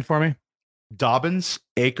them again for me. Dobbins,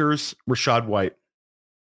 Akers, Rashad White.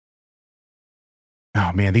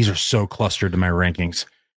 Oh man, these are so clustered to my rankings.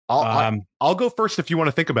 I'll go first if you want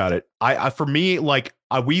to think about it. For me,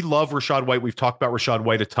 we love Rachaad White. We've talked about Rachaad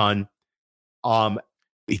White a ton.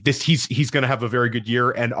 He's going to have a very good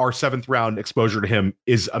year, and our 7th round exposure to him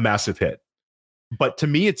is a massive hit. But to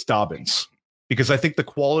me, it's Dobbins, because I think the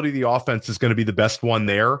quality of the offense is going to be the best one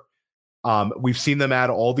there. We've seen them add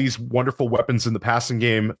all these wonderful weapons in the passing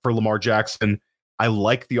game for Lamar Jackson. I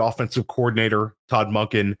like the offensive coordinator, Todd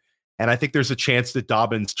Monken, and I think there's a chance that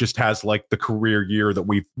Dobbins just has like the career year that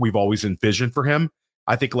we've always envisioned for him.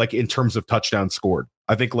 I think like in terms of touchdowns scored,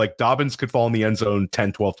 I think like Dobbins could fall in the end zone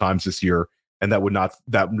 10, 12 times this year, and that would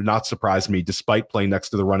not surprise me, despite playing next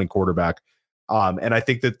to the running quarterback. And I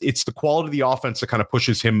think that it's the quality of the offense that kind of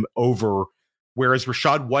pushes him over. Whereas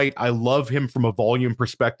Rachaad White, I love him from a volume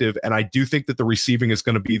perspective, and I do think that the receiving is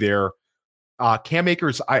going to be there. Cam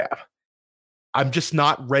Akers, I'm just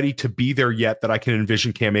not ready to be there yet that I can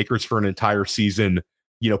envision Cam Akers for an entire season,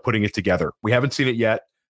 putting it together. We haven't seen it yet.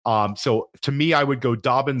 So to me, I would go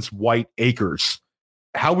Dobbins, White, Akers.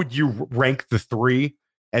 How would you rank the 3,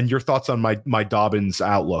 and your thoughts on my Dobbins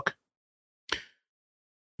outlook?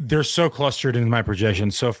 They're so clustered in my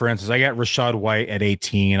projections. So, for instance, I got Rachaad White at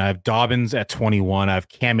 18. I have Dobbins at 21. I have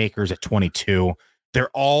Cam Akers at 22. They're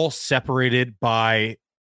all separated by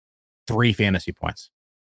 3 fantasy points.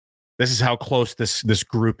 This is how close this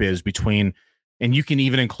group is between, and you can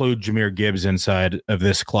even include Jahmyr Gibbs inside of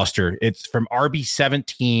this cluster. It's from RB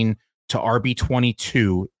 17 to RB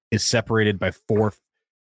 22 is separated by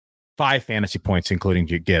 5 fantasy points, including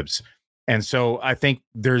Gibbs. And so I think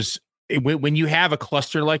when you have a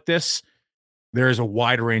cluster like this, there is a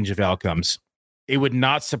wide range of outcomes. It would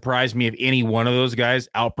not surprise me if any one of those guys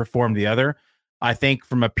outperformed the other. I think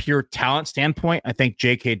from a pure talent standpoint, I think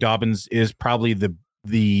J.K. Dobbins is probably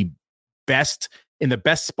the best in the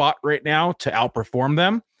best spot right now to outperform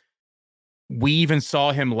them. We even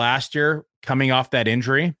saw him last year coming off that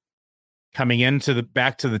injury, coming into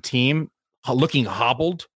back to the team, looking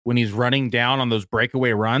hobbled when he's running down on those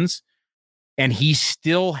breakaway runs. And he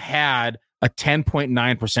still had a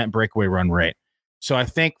 10.9% breakaway run rate. So I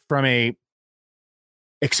think from a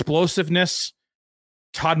explosiveness,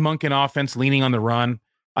 Todd Monken offense leaning on the run,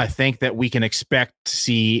 I think that we can expect to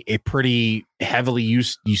see a pretty heavily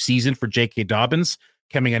used season for J.K. Dobbins,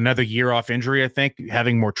 coming another year off injury, I think,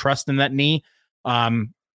 having more trust in that knee.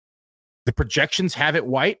 The projections have it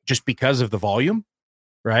White just because of the volume,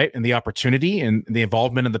 right? And the opportunity and the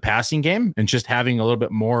involvement in the passing game, and just having a little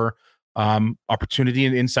bit more opportunity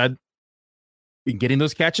inside in getting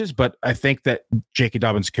those catches. But I think that J.K.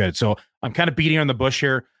 Dobbins could. So I'm kind of beating on the bush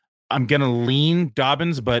here. I'm going to lean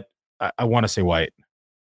Dobbins, but I want to say White.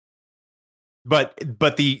 But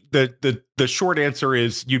the short answer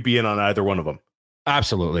is you'd be in on either one of them.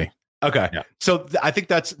 Absolutely. Okay. Yeah. So I think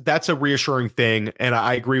that's a reassuring thing. And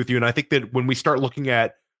I agree with you. And I think that when we start looking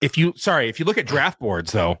at, if you look at draft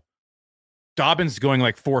boards though, Dobbins going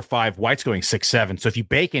like 4-5, White's going 6-7. So if you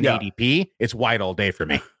bake in ADP, it's White all day for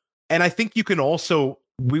me. And I think you can also,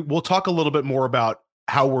 we'll talk a little bit more about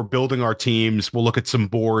how we're building our teams. We'll look at some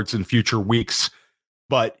boards in future weeks,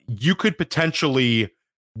 but you could potentially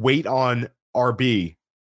wait on RB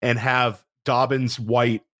and have Dobbins,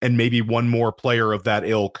 White, and maybe one more player of that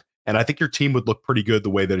ilk. And I think your team would look pretty good the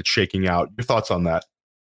way that it's shaking out. Your thoughts on that?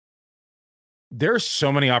 There's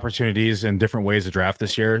so many opportunities and different ways to draft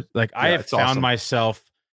this year. Like I have found myself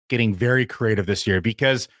getting very creative this year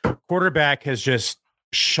because quarterback has just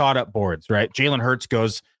shot up boards, right? Jalen Hurts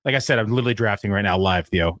goes, like I said, I'm literally drafting right now live,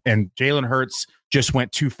 Theo. And Jalen Hurts just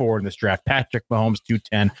went 2-4 in this draft. Patrick Mahomes,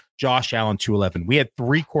 210. Josh Allen, 211. We had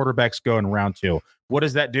 3 quarterbacks go in round 2. What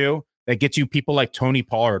does that do? That gets you people like Tony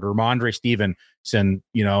Pollard or Ramondre Stevenson,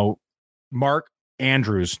 Mark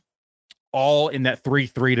Andrews, all in that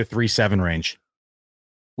 3-3 to 3-7 range.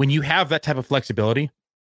 When you have that type of flexibility,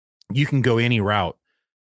 you can go any route,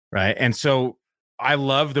 right? And so I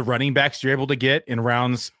love the running backs you're able to get in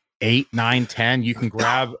rounds 8, 9, 10. You can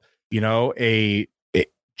grab, a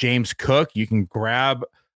James Cook. You can grab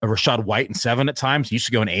a Rachaad White in 7 at times. He used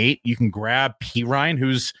to go in 8. You can grab P. Ryan,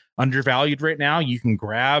 who's undervalued right now. You can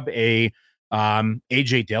grab a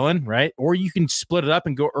AJ Dillon, right? Or you can split it up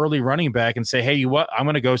and go early running back and say, hey, I'm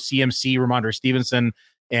going to go CMC, Ramondre Stevenson,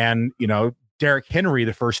 and, Derrick Henry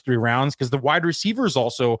the first 3 rounds, because the wide receivers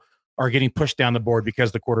also are getting pushed down the board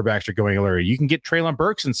because the quarterbacks are going early. You can get Treylon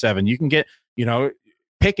Burks in 7. You can get,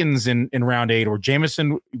 Pickens in round 8, or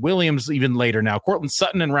Jameson Williams even later now. Cortland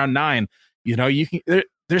Sutton in round 9. You can.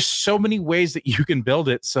 There's so many ways that you can build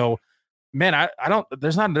it. So, man, I don't.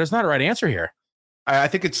 There's not a right answer here. I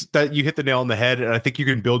think it's that you hit the nail on the head, and I think you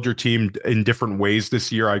can build your team in different ways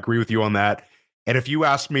this year. I agree with you on that. And if you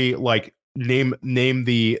ask me, like, name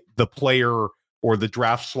the player or the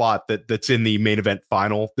draft slot that's in the main event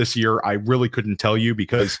final this year, I really couldn't tell you,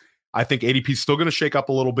 because I think ADP is still going to shake up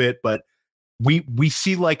a little bit, but we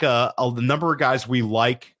see like a number of guys we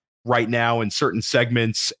like right now in certain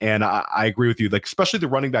segments. And I agree with you, like especially the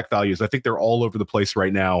running back values. I think they're all over the place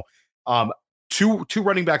right now. Two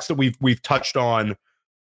running backs that we've touched on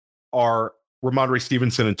are Ramondre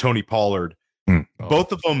Stevenson and Tony Pollard.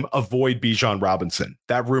 Both of them avoid Bijan Robinson.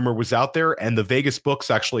 That rumor was out there, and the Vegas books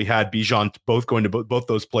actually had Bijan both going to both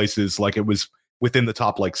those places, like it was within the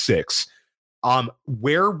top like 6.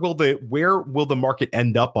 Where will the market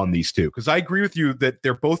end up on these two? Because I agree with you that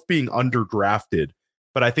they're both being underdrafted,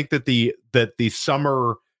 but I think that the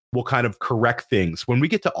summer will kind of correct things. When we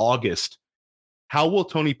get to August, how will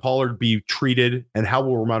Tony Pollard be treated, and how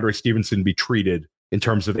will Ramondre Stevenson be treated in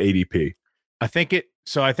terms of ADP? I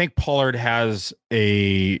think Pollard has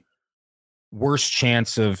a worse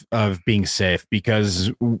chance of being safe,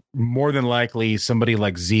 because more than likely somebody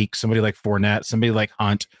like Zeke, somebody like Fournette, somebody like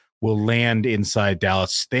Hunt will land inside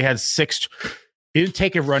Dallas. They had 6. He didn't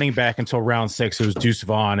take a running back until round 6. It was Deuce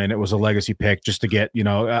Vaughn, and it was a legacy pick just to get, an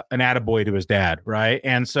attaboy to his dad, right?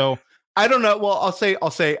 And so I don't know. Well, I'll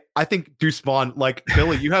say I think Deuce Vaughn, like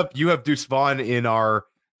Billy, you have Deuce Vaughn in our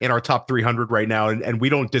top 300 right now, and we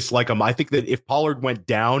don't dislike him. I think that if Pollard went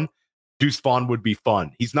down, Deuce Vaughn would be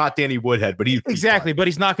fun. He's not Danny Woodhead, but he's exactly. But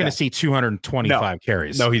he's not going to see 225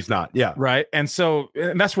 carries. No, he's not. Yeah, right. And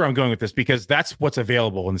that's where I'm going with this, because that's what's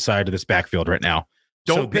available inside of this backfield right now.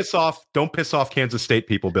 Don't piss off Kansas State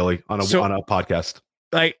people, Billy, on a podcast.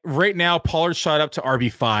 Like right now, Pollard shot up to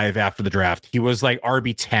RB5 after the draft. He was like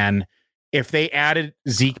RB10. If they added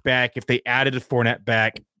Zeke back, if they added a Fournette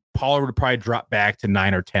back, Pollard would probably drop back to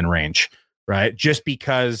 9 or 10 range, right? Just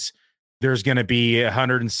because there's going to be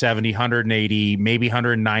 170, 180, maybe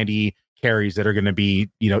 190 carries that are going to be,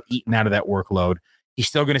 eaten out of that workload. He's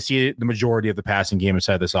still going to see the majority of the passing game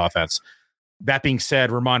inside this offense. That being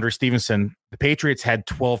said, Ramondre Stevenson, the Patriots had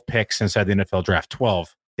 12 picks inside the NFL draft,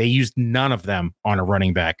 12. They used none of them on a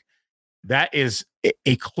running back. That is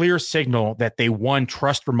a clear signal that they, one,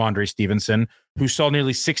 trust Ramondre Stevenson, who saw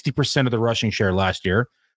nearly 60% of the rushing share last year,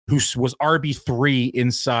 who was RB3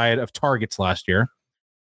 inside of targets last year.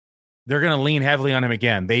 They're going to lean heavily on him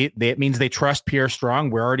again. It means they trust Pierre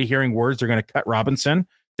Strong. We're already hearing words they're going to cut Robinson.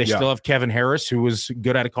 They still have Kevin Harris, who was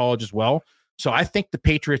good out of college as well. So I think the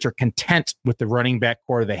Patriots are content with the running back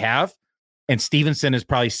core they have, and Stevenson is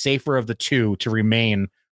probably safer of the two to remain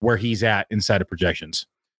where he's at inside of projections.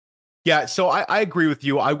 Yeah, so I agree with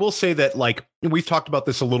you. I will say that, like, we've talked about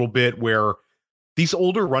this a little bit, where these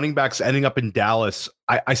older running backs ending up in Dallas,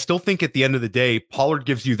 I still think at the end of the day, Pollard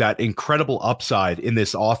gives you that incredible upside in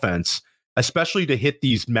this offense, especially to hit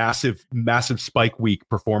these massive spike week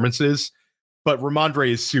performances. But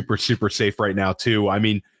Ramondre is super, super safe right now, too. I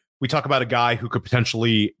mean, we talk about a guy who could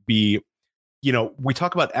potentially be, we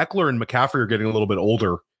talk about Eckler and McCaffrey are getting a little bit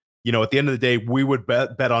older. At the end of the day, we would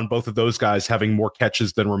bet on both of those guys having more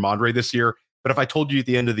catches than Ramondre this year. But if I told you at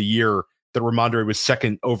the end of the year that Ramondre was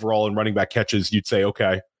second overall in running back catches, you'd say,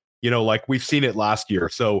 okay, like we've seen it last year.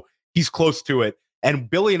 So he's close to it. And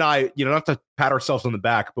Billy and I, not to pat ourselves on the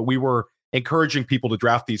back, but we were encouraging people to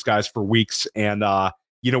draft these guys for weeks. And,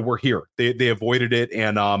 we're here. They avoided it.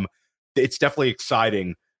 And it's definitely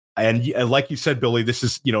exciting. And like you said, Billy, this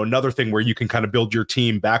is, another thing where you can kind of build your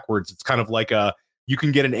team backwards. It's kind of like you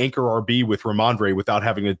can get an anchor RB with Ramondre without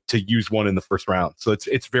having to use one in the first round. So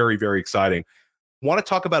it's very, very exciting. Want to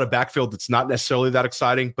talk about a backfield that's not necessarily that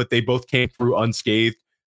exciting, but they both came through unscathed.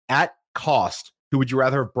 At cost, who would you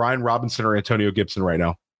rather have, Brian Robinson or Antonio Gibson right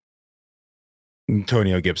now?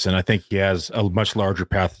 Antonio Gibson. I think he has a much larger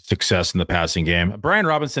path to success in the passing game. Brian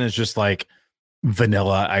Robinson is just like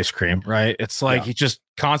vanilla ice cream, right? It's like he's just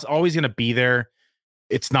always going to be there.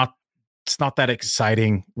 It's not that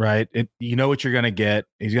exciting, right? You know what you're going to get.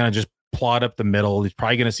 He's going to just plod up the middle. He's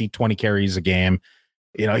probably going to see 20 carries a game.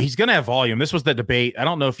 He's going to have volume. This was the debate. I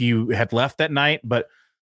don't know if you had left that night, but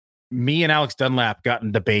me and Alex Dunlap got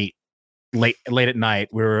in debate late at night.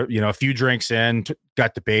 We were, a few drinks in,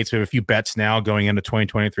 got debates. We have a few bets now going into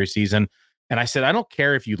 2023 season. And I said, I don't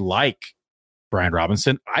care if you like Brian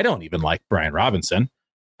Robinson. I don't even like Brian Robinson.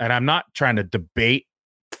 And I'm not trying to debate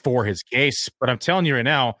for his case, but I'm telling you right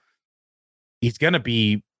now, he's going to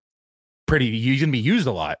be used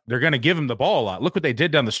a lot. They're going to give him the ball a lot. Look what they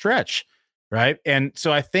did down the stretch. Right. And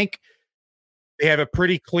so I think they have a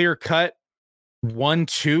pretty clear cut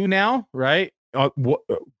 1-2 now, right?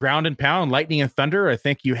 Ground and pound, lightning and thunder. I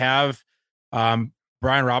think you have Brian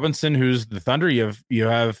Robinson, who's the thunder. You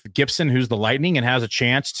have Gibson, who's the lightning and has a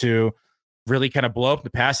chance to really kind of blow up the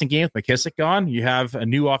passing game with McKissick gone. You have a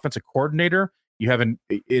new offensive coordinator You have an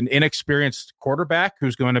inexperienced quarterback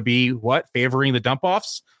who's going to be favoring the dump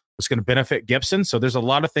offs. It's going to benefit Gibson. So there's a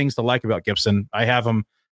lot of things to like about Gibson. I have him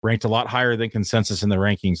ranked a lot higher than consensus in the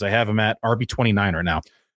rankings. I have him at RB 29 right now.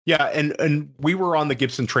 Yeah, and we were on the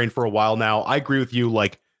Gibson train for a while now. I agree with you.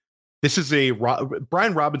 Like, this is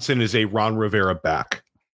Brian Robinson is a Ron Rivera back.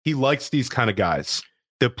 He likes these kind of guys,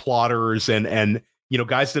 the plotters and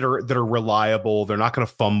guys that are reliable. They're not going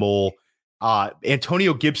to fumble.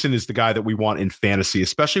 Antonio Gibson is the guy that we want in fantasy,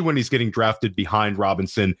 especially when he's getting drafted behind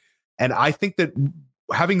Robinson. And I think that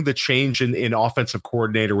having the change in offensive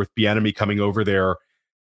coordinator with Bieniemy coming over there,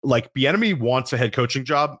 like, Bieniemy wants a head coaching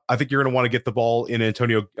job. I think you're going to want to get the ball in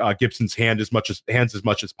Antonio Gibson's hands as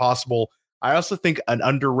much as possible. I also think an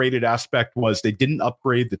underrated aspect was they didn't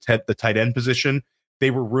upgrade the tight end position. They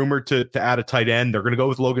were rumored to add a tight end. They're going to go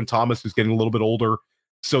with Logan Thomas, who's getting a little bit older.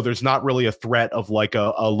 So there's not really a threat of like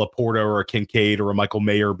a Laporta or a Kincaid or a Michael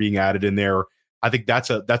Mayer being added in there. I think that's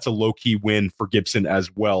a low key win for Gibson as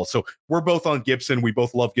well. So we're both on Gibson. We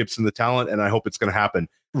both love Gibson, the talent, and I hope it's going to happen.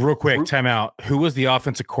 Real quick, timeout. Who was the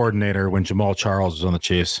offensive coordinator when Jamal Charles was on the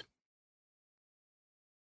Chiefs?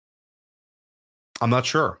 I'm not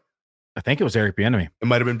sure. I think it was Eric Bieniemy. It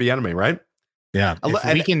might have been Bieniemy, right? Yeah.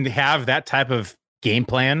 If we can have that type of game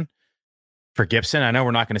plan for Gibson, I know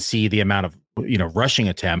we're not going to see the amount of rushing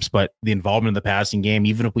attempts, but the involvement in the passing game,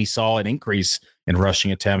 even if we saw an increase in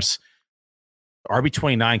rushing attempts, RB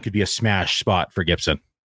 29 could be a smash spot for Gibson.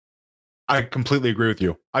 I completely agree with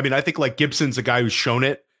you. I mean, I think like Gibson's a guy who's shown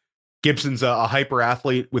it. Gibson's a hyper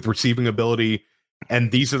athlete with receiving ability.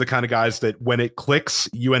 And these are the kind of guys that when it clicks,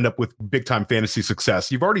 you end up with big time fantasy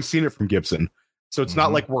success. You've already seen it from Gibson. So it's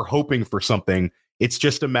not like we're hoping for something. It's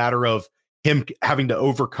just a matter of him having to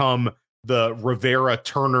overcome the Rivera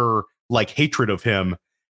Turner like hatred of him.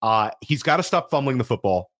 He's got to stop fumbling the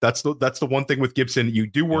football. That's the one thing with Gibson. You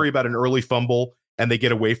do worry about an early fumble and they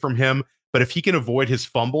get away from him. But if he can avoid his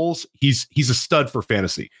fumbles, he's a stud for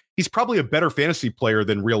fantasy. He's probably a better fantasy player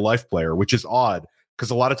than real life player, which is odd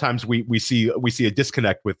because a lot of times we see a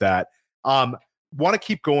disconnect with that. Want to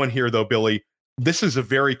keep going here though, Billy. This is a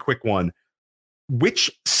very quick one.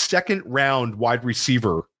 Which second round wide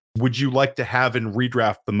receiver would you like to have in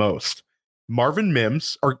redraft the most? Marvin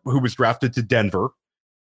Mims, who was drafted to Denver,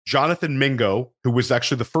 Jonathan Mingo, who was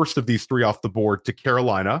actually the first of these three off the board, to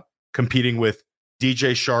Carolina, competing with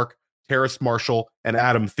DJ Shark, Terrace Marshall, and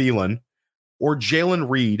Adam Thielen, or Jalen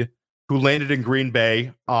Reed, who landed in Green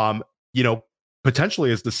Bay,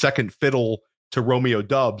 potentially as the second fiddle to Romeo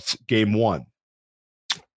Doubs game one.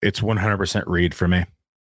 It's 100% Reed for me.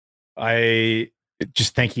 I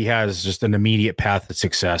just think he has just an immediate path to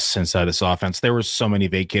success inside this offense. There were so many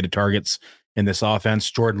vacated targets in this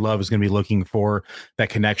offense. Jordan Love is going to be looking for that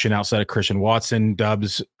connection outside of Christian Watson.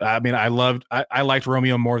 Doubs, I mean, I liked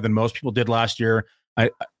Romeo more than most people did last year.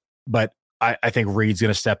 But I think Reed's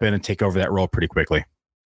going to step in and take over that role pretty quickly.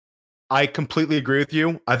 I completely agree with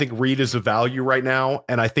you. I think Reed is a value right now.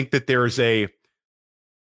 And I think that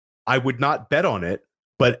I would not bet on it,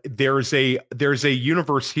 but there's a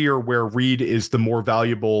universe here where Reed is the more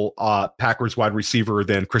valuable Packers wide receiver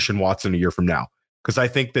than Christian Watson a year from now. Because I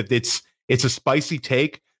think that it's a spicy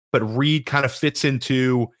take, but Reed kind of fits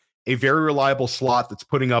into a very reliable slot that's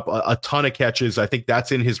putting up a ton of catches. I think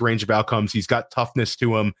that's in his range of outcomes. He's got toughness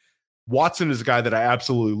to him. Watson is a guy that I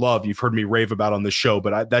absolutely love. You've heard me rave about on this show,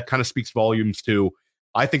 but that kind of speaks volumes to,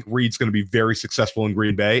 I think Reed's going to be very successful in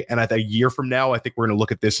Green Bay. And a year from now, I think we're going to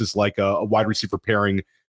look at this as like a wide receiver pairing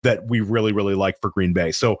that we really, really like for Green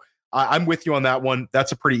Bay. So I'm with you on that one.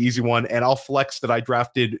 That's a pretty easy one. And I'll flex that I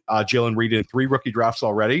drafted Jalen Reed in 3 rookie drafts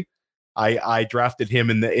already. I drafted him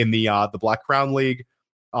in the Black Crown League.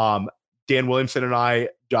 Dan Williamson and I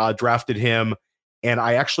drafted him, and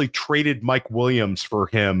I actually traded Mike Williams for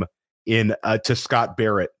him to Scott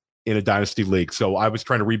Barrett in a dynasty league. So I was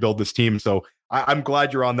trying to rebuild this team. So I'm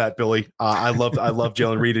glad you're on that, Billy. I love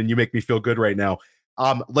Jalen Reed, and you make me feel good right now.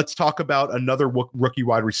 Let's talk about another rookie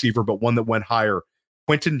wide receiver, but one that went higher.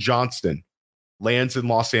 Quentin Johnston lands in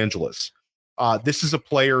Los Angeles. This is a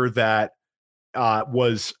player that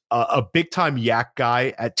was a big time yak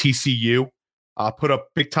guy at TCU, put up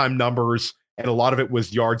big time numbers, and a lot of it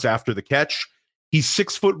was yards after the catch. He's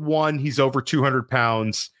 6'1". He's over 200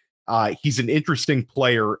 pounds. He's an interesting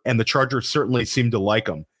player, and the Chargers certainly seem to like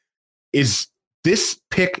him. Is this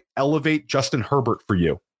pick elevate Justin Herbert for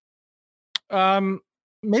you?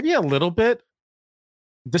 Maybe a little bit.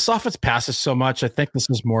 This offense passes so much. I think this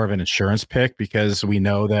is more of an insurance pick because we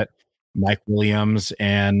know that Mike Williams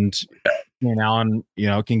and Allen,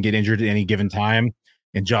 can get injured at any given time.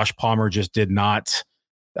 And Josh Palmer just did not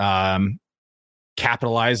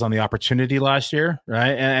capitalize on the opportunity last year.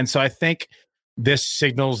 Right. And so I think This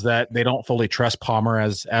signals that they don't fully trust Palmer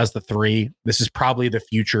as the 3. This is probably the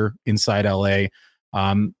future inside LA.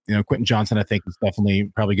 Quentin Johnson, I think, is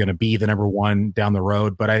definitely probably going to be the number 1 down the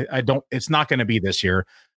road, but I don't. It's not going to be this year.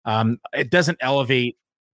 It doesn't elevate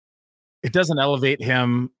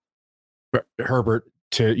him, Herbert,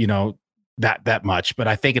 to that much. But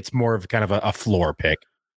I think it's more of kind of a floor pick.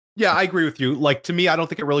 Yeah, I agree with you. Like, to me, I don't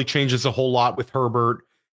think it really changes a whole lot with Herbert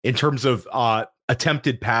in terms of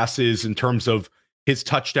attempted passes, in terms of his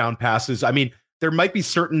touchdown passes. I mean, there might be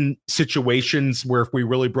certain situations where if we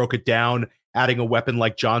really broke it down, adding a weapon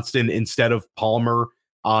like Johnston instead of Palmer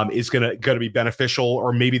is gonna be beneficial,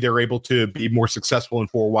 or maybe they're able to be more successful in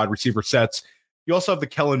 4 wide receiver sets. You also have the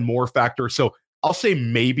Kellen Moore factor. So I'll say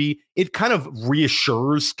maybe it kind of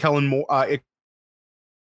reassures Kellen Moore. I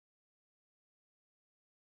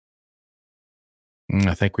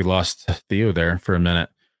think we lost Theo there for a minute.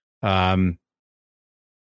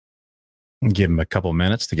 Give him a couple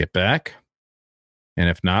minutes to get back. And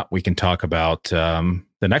if not, we can talk about the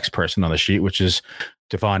next person on the sheet, which is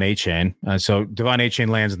Devon Achane. So Devon Achane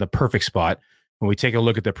lands in the perfect spot. When we take a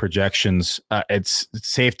look at the projections, it's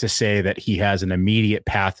safe to say that he has an immediate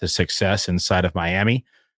path to success inside of Miami.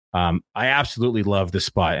 I absolutely love this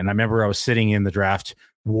spot. And I remember I was sitting in the draft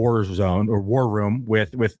war room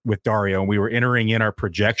with Dario, and we were entering in our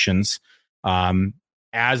projections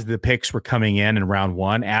as the picks were coming in round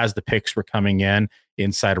 1, as the picks were coming in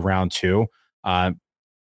inside of round 2.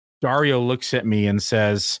 Dario looks at me and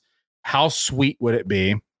says, how sweet would it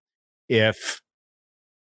be if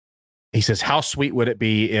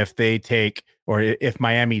they take, or if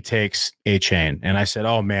Miami takes Achane? And I said,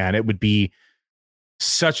 oh man, it would be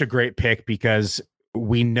such a great pick, because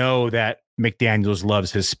we know that McDaniels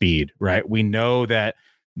loves his speed, right? We know that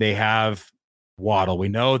they have Waddle. We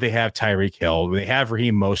know they have Tyreek Hill. They have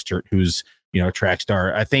Raheem Mostert, who's, a track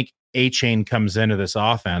star. I think Achane comes into this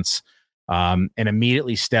offense and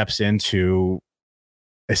immediately steps into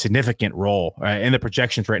a significant role. In the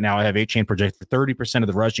projections right now, I have Achane projected 30% of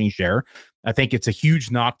the rushing share. I think it's a huge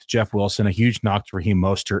knock to Jeff Wilson, a huge knock to Raheem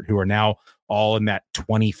Mostert, who are now all in that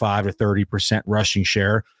 25 to 30% rushing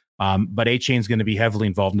share. But Achane's going to be heavily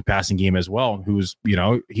involved in the passing game as well,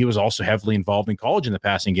 he was also heavily involved in college in the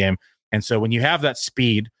passing game. And so when you have that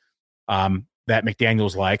speed that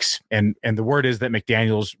McDaniels likes, and the word is that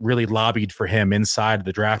McDaniels really lobbied for him inside of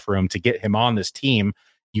the draft room to get him on this team,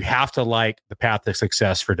 you have to like the path to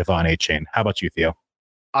success for Devon Achane. How about you, Theo?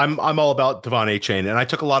 I'm all about Devon Achane, and I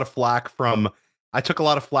took a lot of flack from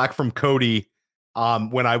Cody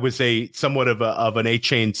when I was somewhat of an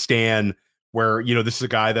Achane stan, where this is a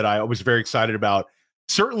guy that I was very excited about.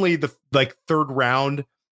 Certainly the third round,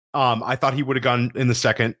 I thought he would have gone in the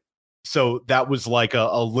second, so that was like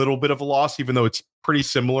a little bit of a loss, even though it's pretty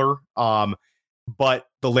similar. But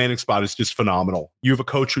the landing spot is just phenomenal. You have a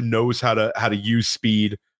coach who knows how to use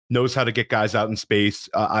speed, knows how to get guys out in space.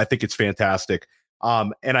 I think it's fantastic.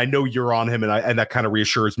 And I know you're on him, and that kind of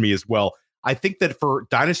reassures me as well. I think that for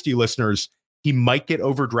Dynasty listeners, he might get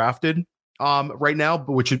overdrafted right now,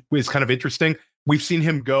 but which is kind of interesting. We've seen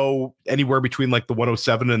him go anywhere between like the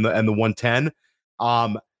 107 and the 110.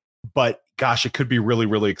 But gosh, it could be really,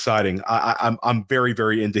 really exciting. I'm very,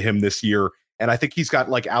 very into him this year. And I think he's got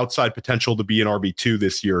like outside potential to be an RB2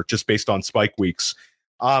 this year, just based on spike weeks.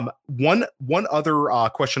 One other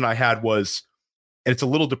question I had was, and it's a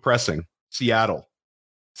little depressing, Seattle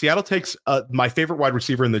takes my favorite wide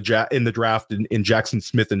receiver in the draft in Jackson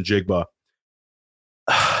Smith and Jigba.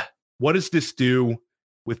 What does this do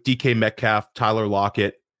with DK Metcalf, Tyler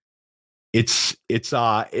Lockett? It's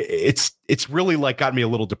really like got me a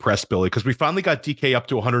little depressed, Billy, because we finally got DK up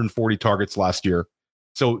to 140 targets last year.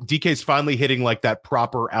 So DK's finally hitting like that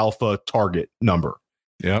proper alpha target number.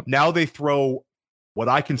 Yeah. Now they throw what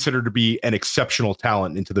I consider to be an exceptional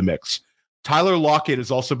talent into the mix. Tyler Lockett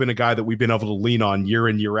has also been a guy that we've been able to lean on year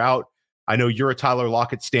in, year out. I know you're a Tyler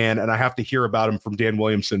Lockett stan, and I have to hear about him from Dan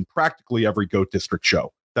Williamson practically every GOAT District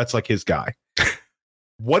show. That's like his guy.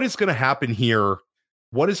 What is going to happen here?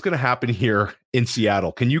 What is going to happen here in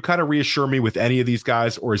Seattle? Can you kind of reassure me with any of these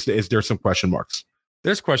guys, or is there some question marks?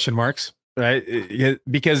 There's question marks, right?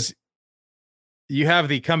 Because you have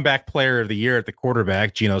the comeback player of the year at the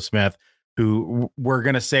quarterback, Geno Smith, who we're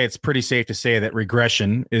going to say it's pretty safe to say that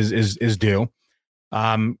regression is due.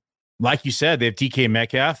 Like you said, they have DK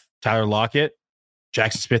Metcalf, Tyler Lockett,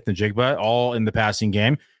 Jackson Smith, and Jigba all in the passing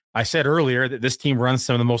game. I said earlier that this team runs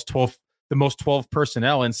some of the most 12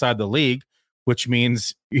 personnel inside the league, which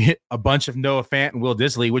means a bunch of Noah Fant and Will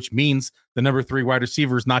Disley, which means the number 3 wide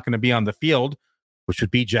receiver is not going to be on the field, which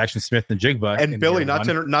would be Jackson Smith and Jigba. And Billy, not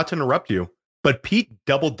to interrupt you, but Pete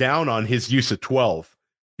doubled down on his use of 12.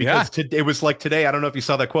 because it was like today. I don't know if you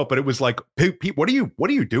saw that quote, but it was like, Pete, what are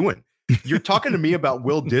you doing? You're talking to me about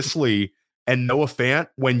Will Dissly and Noah Fant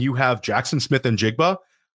when you have Jackson Smith and Jigba.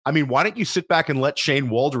 I mean, why don't you sit back and let Shane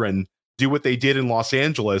Waldron do what they did in Los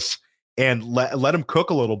Angeles and let him cook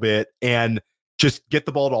a little bit and just get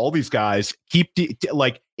the ball to all these guys.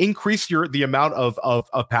 Increase the amount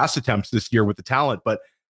of pass attempts this year with the talent, but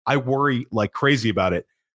I worry like crazy about it.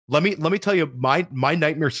 Let me tell you, my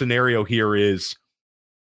nightmare scenario here is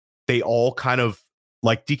they all kind of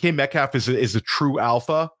like DK Metcalf is a true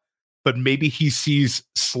alpha, but maybe he sees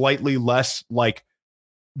slightly less like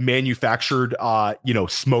manufactured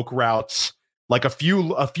smoke routes, like a few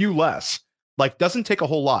less, like doesn't take a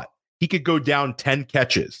whole lot. He could go down 10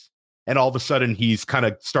 catches and all of a sudden he's kind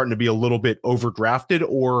of starting to be a little bit overdrafted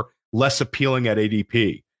or less appealing at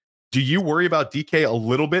ADP. Do you worry about DK a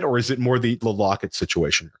little bit, or is it more the Lockett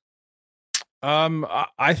situation?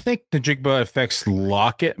 I think the Jigba affects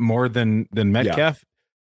Lockett more than Metcalf.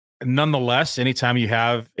 Yeah. Nonetheless, anytime you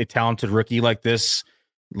have a talented rookie like this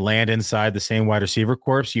land inside the same wide receiver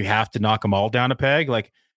corps, you have to knock them all down a peg.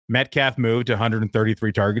 Like Metcalf moved to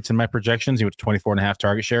 133 targets in my projections. He went to 24.5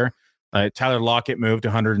 target share. Tyler Lockett moved to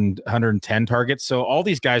 110 targets. So all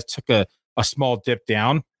these guys took a small dip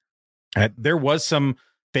down. There was some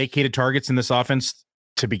vacated targets in this offense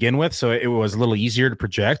to begin with, so it was a little easier to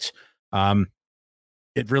project.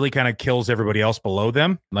 It really kind of kills everybody else below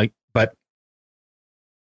them. But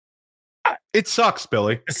it sucks,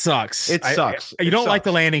 Billy. It sucks. It sucks. You don't like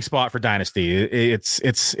the landing spot for Dynasty. It's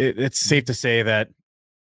safe to say that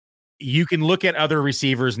you can look at other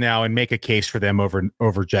receivers now and make a case for them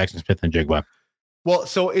over Jackson Smith and Jigba. Well,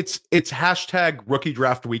 so it's hashtag rookie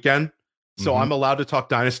draft weekend. So I'm allowed to talk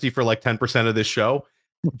Dynasty for like 10% of this show.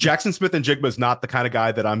 Jackson Smith and Jigba is not the kind of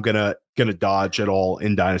guy that I'm gonna dodge at all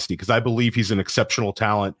in Dynasty, because I believe he's an exceptional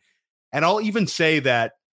talent. And I'll even say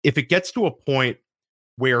that if it gets to a point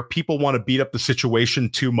where people want to beat up the situation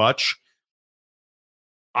too much,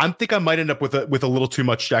 I think I might end up with a little too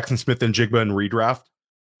much Jackson Smith and Jigba in redraft,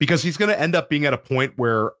 because he's going to end up being at a point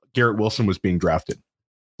where Garrett Wilson was being drafted.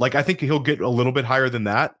 Like, I think he'll get a little bit higher than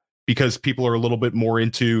that because people are a little bit more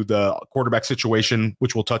into the quarterback situation,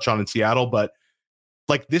 which we'll touch on in Seattle. But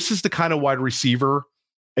like, this is the kind of wide receiver.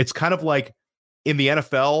 It's kind of like in the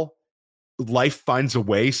NFL, life finds a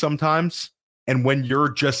way sometimes. And when you're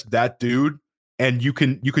just that dude and you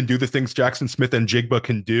can do the things Jackson Smith and Jigba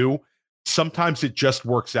can do, sometimes it just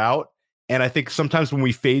works out. And I think sometimes when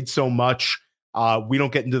we fade so much, we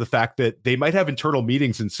don't get into the fact that they might have internal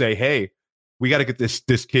meetings and say, hey, we got to get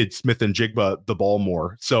this kid Smith and Jigba the ball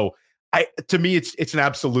more. So to me, it's an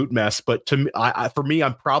absolute mess. But for me,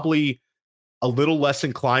 I'm probably a little less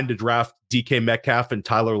inclined to draft DK Metcalf and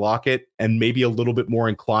Tyler Lockett, and maybe a little bit more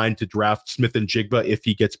inclined to draft Smith and Jigba if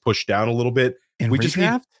he gets pushed down a little bit. And we just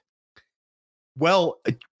need. Well,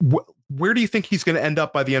 where do you think he's going to end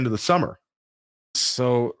up by the end of the summer?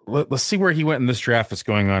 So let's see where he went in this draft that's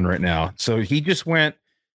going on right now. So he just went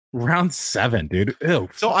round 7, dude. Ew.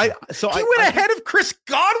 He went ahead of Chris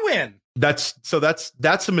Godwin. That's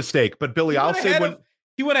a mistake. But Billy, I'll say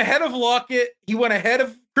he went ahead of Lockett, he went ahead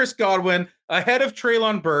of Chris Godwin, ahead of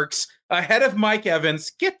Treylon Burks, ahead of Mike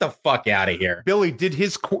Evans. Get the fuck out of here, Billy. Did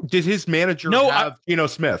his manager have Geno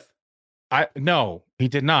Smith? No, he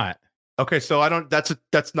did not. Okay, so I don't.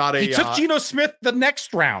 That's not a. He took Geno Smith the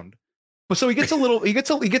next round. So he gets a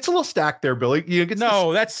little stack there, Billy.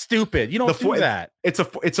 That's stupid. You don't do that. It's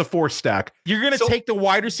a 4 stack. You're gonna take the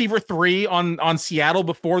wide receiver 3 on Seattle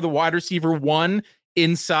before the wide receiver 1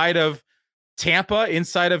 inside of Tampa,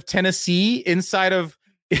 inside of Tennessee, inside of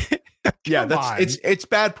it's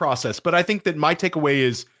bad process. But I think that my takeaway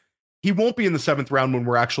is he won't be in the 7th round when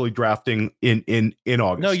we're actually drafting in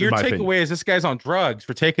August. No, your takeaway is this guy's on drugs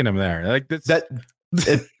for taking him there. Like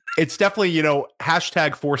it's definitely,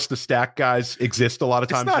 hashtag force to stack guys exist a lot of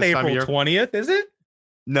times. It's not April 20th, is it?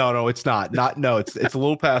 No, it's not. It's a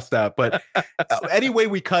little past that. But anyway,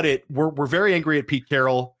 we cut it. We're very angry at Pete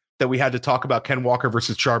Carroll that we had to talk about Ken Walker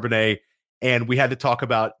versus Charbonnet, and we had to talk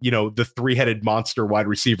about, the 3-headed monster wide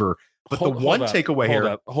receiver. But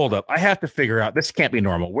hold up. I have to figure out, this can't be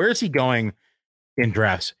normal. Where is he going in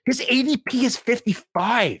drafts? His ADP is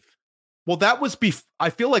 55. Well, that was I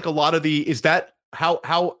feel like a lot of is that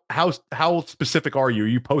how specific are you? Are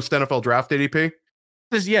you post NFL draft ADP?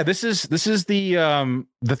 This is the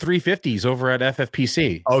 350s over at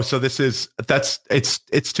FFPC. Oh, so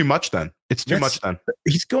it's too much then. It's too much then.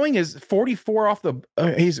 He's going as 44 off the.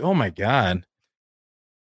 Oh my God,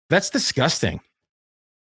 that's disgusting.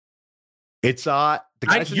 It's the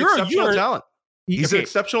guy's an exceptional talent. He's an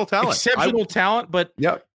exceptional talent. Talent, but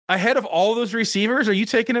yeah. ahead of all those receivers? Are you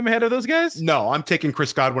taking him ahead of those guys? No, I'm taking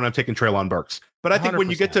Chris Godwin. I'm taking Treylon Burks. But I think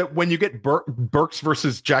 100%. when you get Burks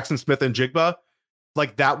versus Jackson Smith and Jigba,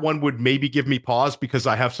 like that one would maybe give me pause because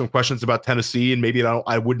I have some questions about Tennessee, and maybe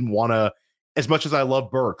I wouldn't want to, as much as I love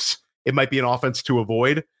Burks, it might be an offense to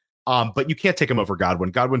avoid. But you can't take him over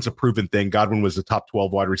Godwin. Godwin's a proven thing. Godwin was a top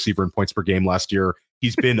 12 wide receiver in points per game last year.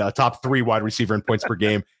 He's been a top 3 wide receiver in points per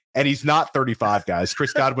game, and he's not 35, guys.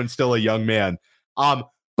 Chris Godwin's still a young man.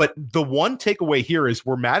 But the one takeaway here is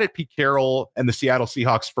we're mad at Pete Carroll and the Seattle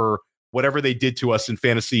Seahawks for whatever they did to us in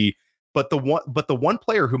fantasy. But the one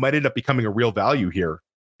player who might end up becoming a real value here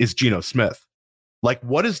is Geno Smith. Like,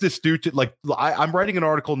 what does this do to, like, I'm writing an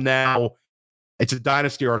article now. It's a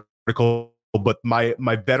dynasty article, but my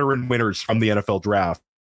veteran winners from the NFL draft.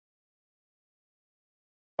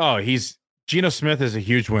 Oh, Geno Smith is a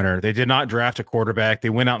huge winner. They did not draft a quarterback. They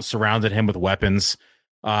went out and surrounded him with weapons.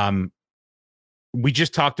 We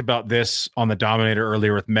just talked about this on the Dominator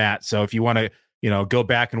earlier with Matt. So if you want to, go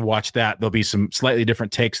back and watch that, there'll be some slightly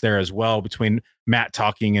different takes there as well between Matt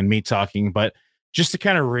talking and me talking. But just to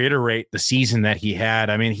kind of reiterate the season that he had,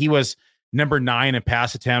 I mean, he was number 9 in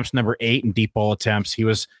pass attempts, number 8 in deep ball attempts. He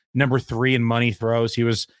was number 3 in money throws. He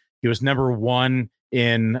was number 1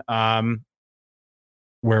 in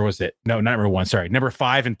where was it? No, not number 1. Sorry, number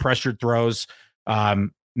 5 in pressured throws.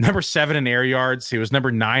 Number 7 in air yards. He was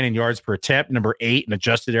number 9 in yards per attempt, number 8 in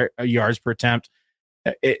adjusted yards per attempt.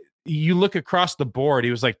 You look across the board,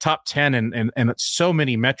 he was like top 10 and so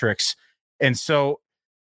many metrics. And so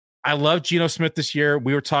I love Geno Smith this year.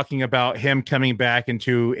 We were talking about him coming back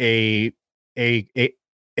into a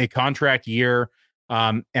contract year.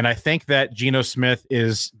 And I think that Geno Smith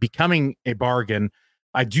is becoming a bargain.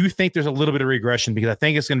 I do think there's a little bit of regression because I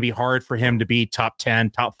think it's going to be hard for him to be top 10,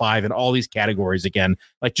 top 5 in all these categories again.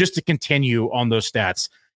 Like, just to continue on those stats,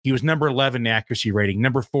 he was number 11 in accuracy rating,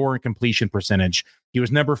 number 4 in completion percentage. He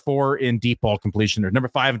was number 4 in deep ball completion, or number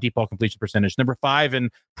 5 in deep ball completion percentage, number 5 in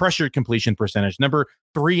pressured completion percentage, number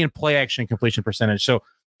 3 in play action completion percentage. So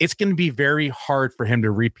it's going to be very hard for him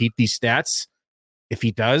to repeat these stats. If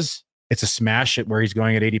he does, it's a smash at where he's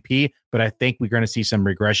going at ADP, but I think we're going to see some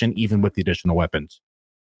regression even with the additional weapons.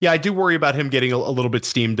 Yeah, I do worry about him getting a little bit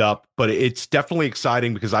steamed up, but it's definitely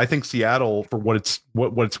exciting because I think Seattle, for what it's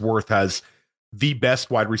worth, has the best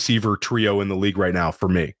wide receiver trio in the league right now for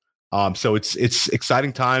me. So it's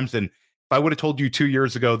exciting times. And if I would have told you 2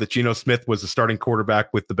 years ago that Geno Smith was the starting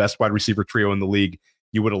quarterback with the best wide receiver trio in the league,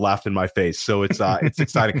 you would have laughed in my face. So it's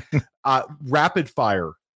exciting. Rapid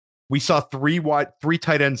fire. We saw three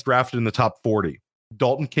tight ends drafted in the top 40.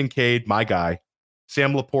 Dalton Kincaid, my guy,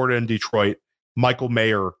 Sam Laporta in Detroit, Michael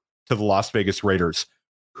Mayer to the Las Vegas Raiders.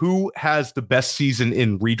 Who has the best season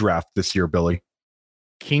in redraft this year, Billy?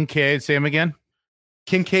 Kincaid, say him again.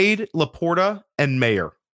 Kincaid, Laporta, and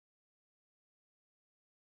Mayer.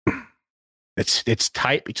 It's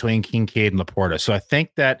tight between Kincaid and Laporta. So I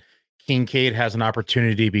think that Kincaid has an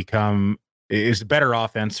opportunity to is a better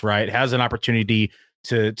offense, right? Has an opportunity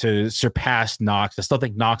to surpass Knox. I still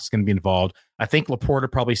think Knox is going to be involved. I think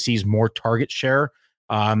Laporta probably sees more target share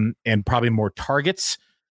and probably more targets,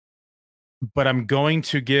 but I'm going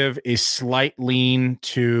to give a slight lean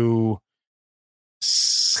to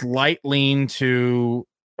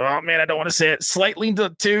oh man, I don't want to say it. Slight lean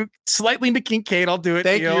to Kincaid. I'll do it.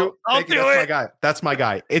 Thank you. That's my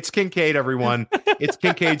guy. It's Kincaid, everyone. It's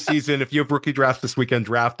Kincaid season. If you have rookie drafts this weekend,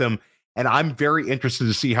 draft him. And I'm very interested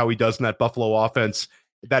to see how he does in that Buffalo offense.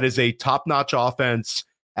 That is a top-notch offense,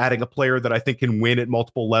 adding a player that I think can win at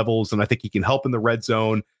multiple levels, and I think he can help in the red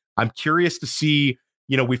zone. I'm curious to see,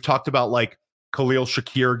 we've talked about like Khalil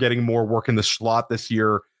Shakir getting more work in the slot this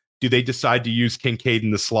year. Do they decide to use Kincaid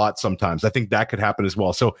in the slot sometimes? I think that could happen as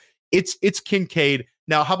well. So it's Kincaid.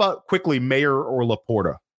 Now, how about quickly Mayer or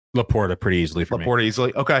Laporta? Laporta pretty easily for me. Laporta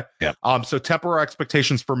easily. Okay. Yeah. So temper our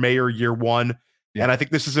expectations for Mayer year 1. Yeah. And I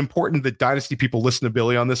think this is important that Dynasty people listen to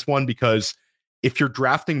Billy on this one, because if you're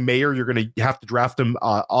drafting Mayer, you're going to have to draft him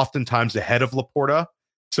oftentimes ahead of Laporta.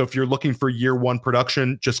 So if you're looking for year 1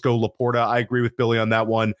 production, just go Laporta. I agree with Billy on that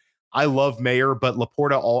one. I love Mayer, but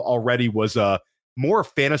Laporta already was a more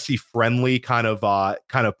fantasy friendly kind of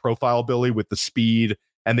profile, Billy, with the speed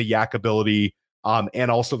and the yak ability,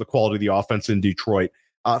 and also the quality of the offense in Detroit.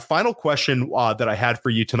 Final question that I had for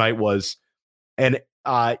you tonight was, and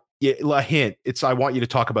a hint, I want you to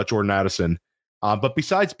talk about Jordan Addison. But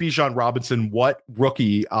besides Bijan Robinson, what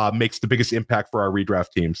rookie makes the biggest impact for our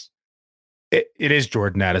redraft teams? It is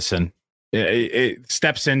Jordan Addison. It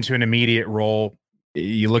steps into an immediate role.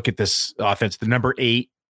 You look at this offense, the number 8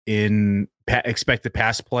 in expected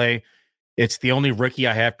pass play. It's the only rookie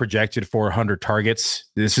I have projected for 100 targets.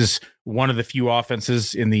 This is one of the few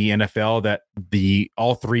offenses in the NFL that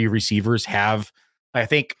all three receivers have. I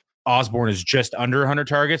think Osborne is just under 100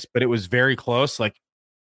 targets, but it was very close. Like,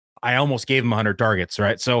 I almost gave him 100 targets,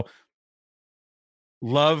 right? So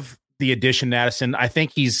love the addition, Addison. I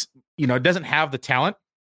think he's, doesn't have the talent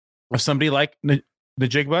of somebody like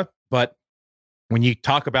Najigba, but when you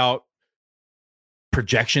talk about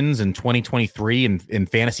projections in 2023 and in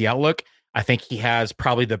fantasy outlook, I think he has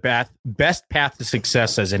probably the best path to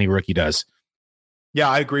success as any rookie does. Yeah,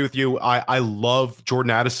 I agree with you. I love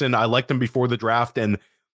Jordan Addison. I liked him before the draft, and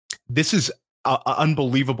this is an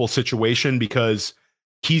unbelievable situation because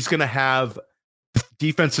he's going to have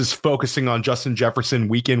defenses focusing on Justin Jefferson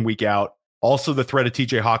week in, week out. Also the threat of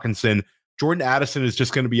TJ Hawkinson. Jordan Addison is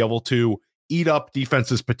just going to be able to eat up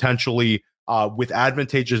defenses potentially with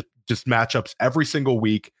advantageous just matchups every single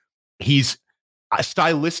week. He's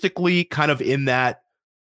stylistically kind of in that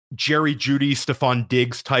Jerry Jeudy, Stephon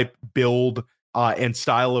Diggs type build and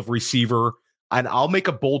style of receiver. And I'll make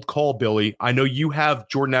a bold call, Billy. I know you have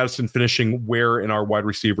Jordan Addison finishing where in our wide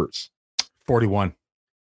receivers? 41.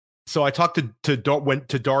 So I talked to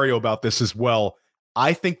Dario about this as well.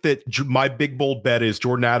 I think that my big bold bet is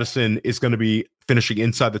Jordan Addison is going to be finishing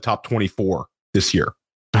inside the top 24 this year.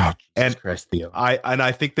 Oh, and Christ, Theo.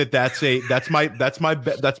 I think that's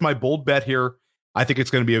my bold bet here. I think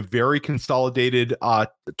it's going to be a very consolidated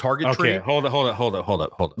target tree. Okay, hold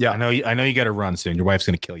up. Yeah, I know you got to run soon. Your wife's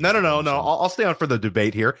going to kill you. No. I'll stay on for the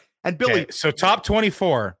debate here. And Billy, so top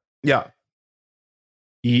 24. Yeah,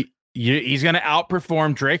 he's going to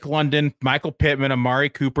outperform Drake London, Michael Pittman, Amari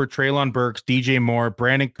Cooper, Treylon Burks, DJ Moore,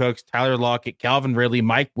 Brandon Cooks, Tyler Lockett, Calvin Ridley,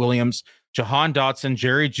 Mike Williams, Jahan Dotson,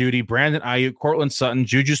 Jerry Jeudy, Brandon Ayuk, Cortland Sutton,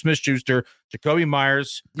 Juju Smith-Schuster, Jacoby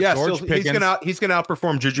Myers, George Pickens. He's going to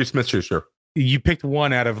outperform Juju Smith-Schuster. You picked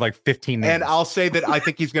one out of like 15 names. And I'll say that I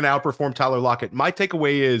think he's going to outperform Tyler Lockett. My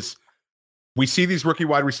takeaway is we see these rookie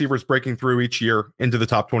wide receivers breaking through each year into the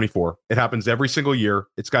top 24. It happens every single year.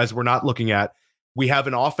 It's guys we're not looking at. We have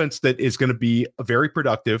an offense that is going to be very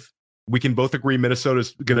productive. We can both agree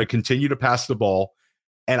Minnesota's going to continue to pass the ball.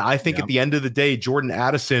 And I think at the end of the day, Jordan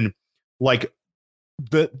Addison, like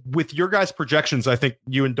with your guys' projections, I think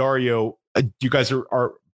you and Dario, you guys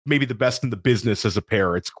are maybe the best in the business as a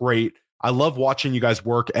pair. It's great. I love watching you guys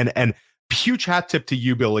work, and huge hat tip to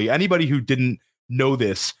you, Billy. Anybody who didn't know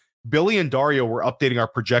this, Billy and Dario were updating our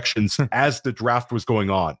projections as the draft was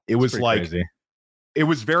going on. It was like crazy. It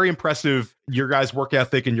was very impressive. Your guys' work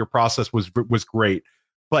ethic and your process was great.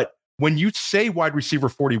 But when you say wide receiver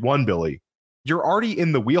 41, Billy, you're already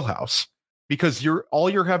in the wheelhouse because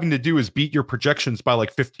all you're having to do is beat your projections by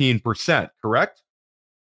like 15%, correct?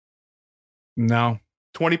 No.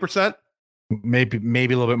 20%? Maybe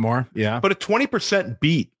a little bit more. Yeah. But a 20%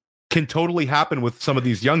 beat can totally happen with some of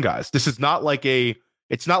these young guys. This is not like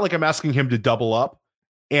it's not like I'm asking him to double up.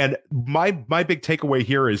 And my big takeaway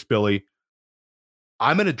here is, Billy,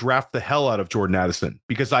 I'm going to draft the hell out of Jordan Addison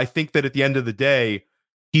because I think that at the end of the day,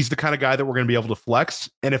 he's the kind of guy that we're going to be able to flex.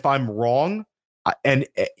 And if I'm wrong, and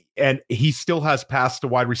he still has passed to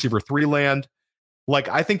wide receiver 3 land, like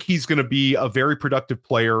I think he's going to be a very productive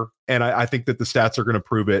player, and I think that the stats are going to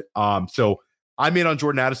prove it. So I'm in on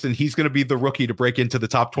Jordan Addison. He's going to be the rookie to break into the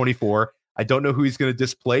top 24. I don't know who he's going to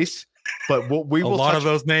displace, but we will a lot of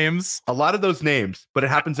those names, but it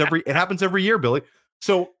happens every year, Billy.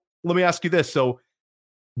 So let me ask you this. So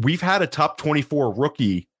we've had a top 24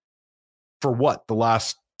 rookie for what, the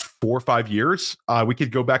last 4 or 5 years? We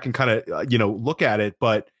could go back and kind of, look at it,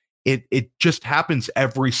 but it just happens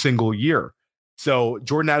every single year. So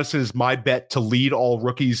Jordan Addison is my bet to lead all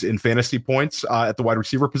rookies in fantasy points at the wide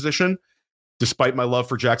receiver position, despite my love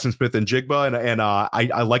for Jackson Smith and Jigba. And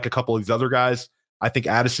I like a couple of these other guys. I think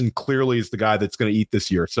Addison clearly is the guy that's going to eat this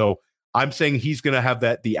year. So I'm saying he's going to have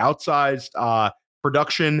the outsized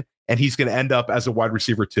production, and he's going to end up as a wide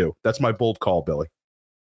receiver too. That's my bold call, Billy.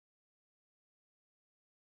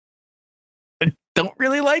 I don't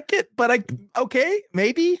really like it, but okay,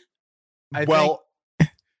 maybe.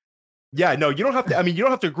 Yeah, no, you don't have to. I mean, you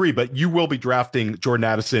don't have to agree, but you will be drafting Jordan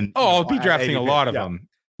Addison. Oh, I'll be drafting a lot of them.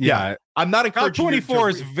 Yeah. I'm not encouraging. 24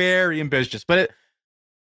 is very ambitious, but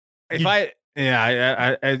there's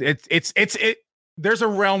a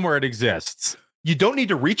realm where it exists. You don't need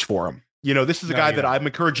to reach for him. This is a guy that I'm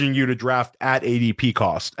encouraging you to draft at ADP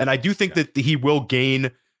cost, and I do think that he will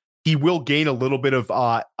gain a little bit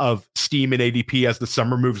of steam in ADP as the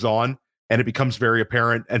summer moves on, and it becomes very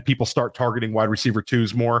apparent, and people start targeting wide receiver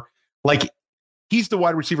 2s more. Like, he's the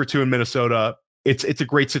wide receiver 2 in Minnesota. It's a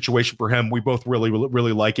great situation for him. We both really,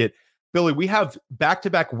 really like it. Billy, we have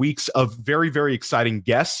back-to-back weeks of very, very exciting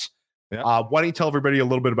guests. Why don't you tell everybody a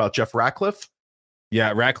little bit about Jeff Ratcliffe?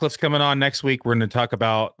 Yeah, Ratcliffe's coming on next week. We're going to talk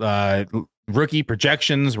about rookie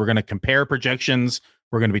projections. We're going to compare projections.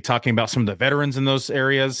 We're going to be talking about some of the veterans in those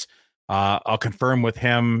areas. I'll confirm with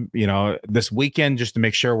him, this weekend just to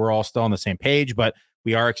make sure we're all still on the same page. But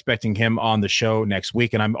we are expecting him on the show next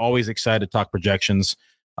week, and I'm always excited to talk projections,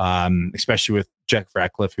 especially with Jeff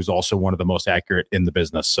Ratcliffe, who's also one of the most accurate in the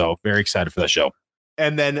business. So very excited for that show.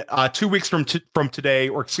 And then 2 weeks from today,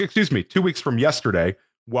 or excuse me, 2 weeks from yesterday,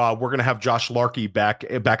 we're going to have Josh Larkey back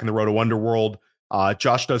in the Roto Underworld.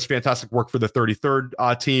 Josh does fantastic work for the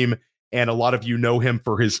 33rd team, and a lot of you know him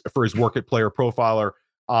for his work at Player Profiler.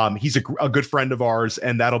 He's a good friend of ours,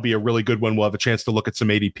 and that'll be a really good one. We'll have a chance to look at some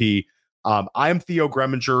ADP. I am Theo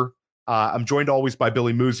Greminger. I'm joined always by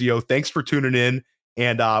Billy Muzio. Thanks for tuning in,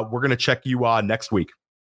 and we're going to check you next week.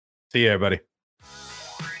 See you, everybody.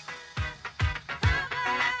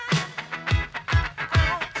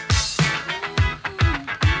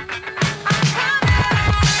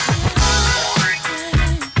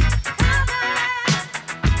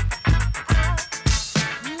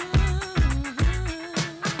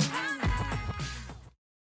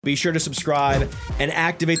 Be sure to subscribe and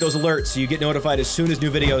activate those alerts so you get notified as soon as new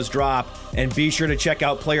videos drop. And be sure to check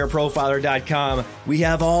out playerprofiler.com. We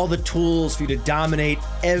have all the tools for you to dominate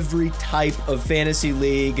every type of fantasy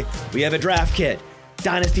league. We have a draft kit,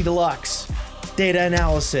 Dynasty Deluxe, data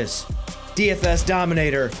analysis, DFS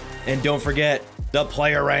Dominator, and don't forget the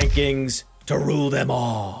player rankings to rule them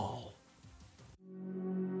all.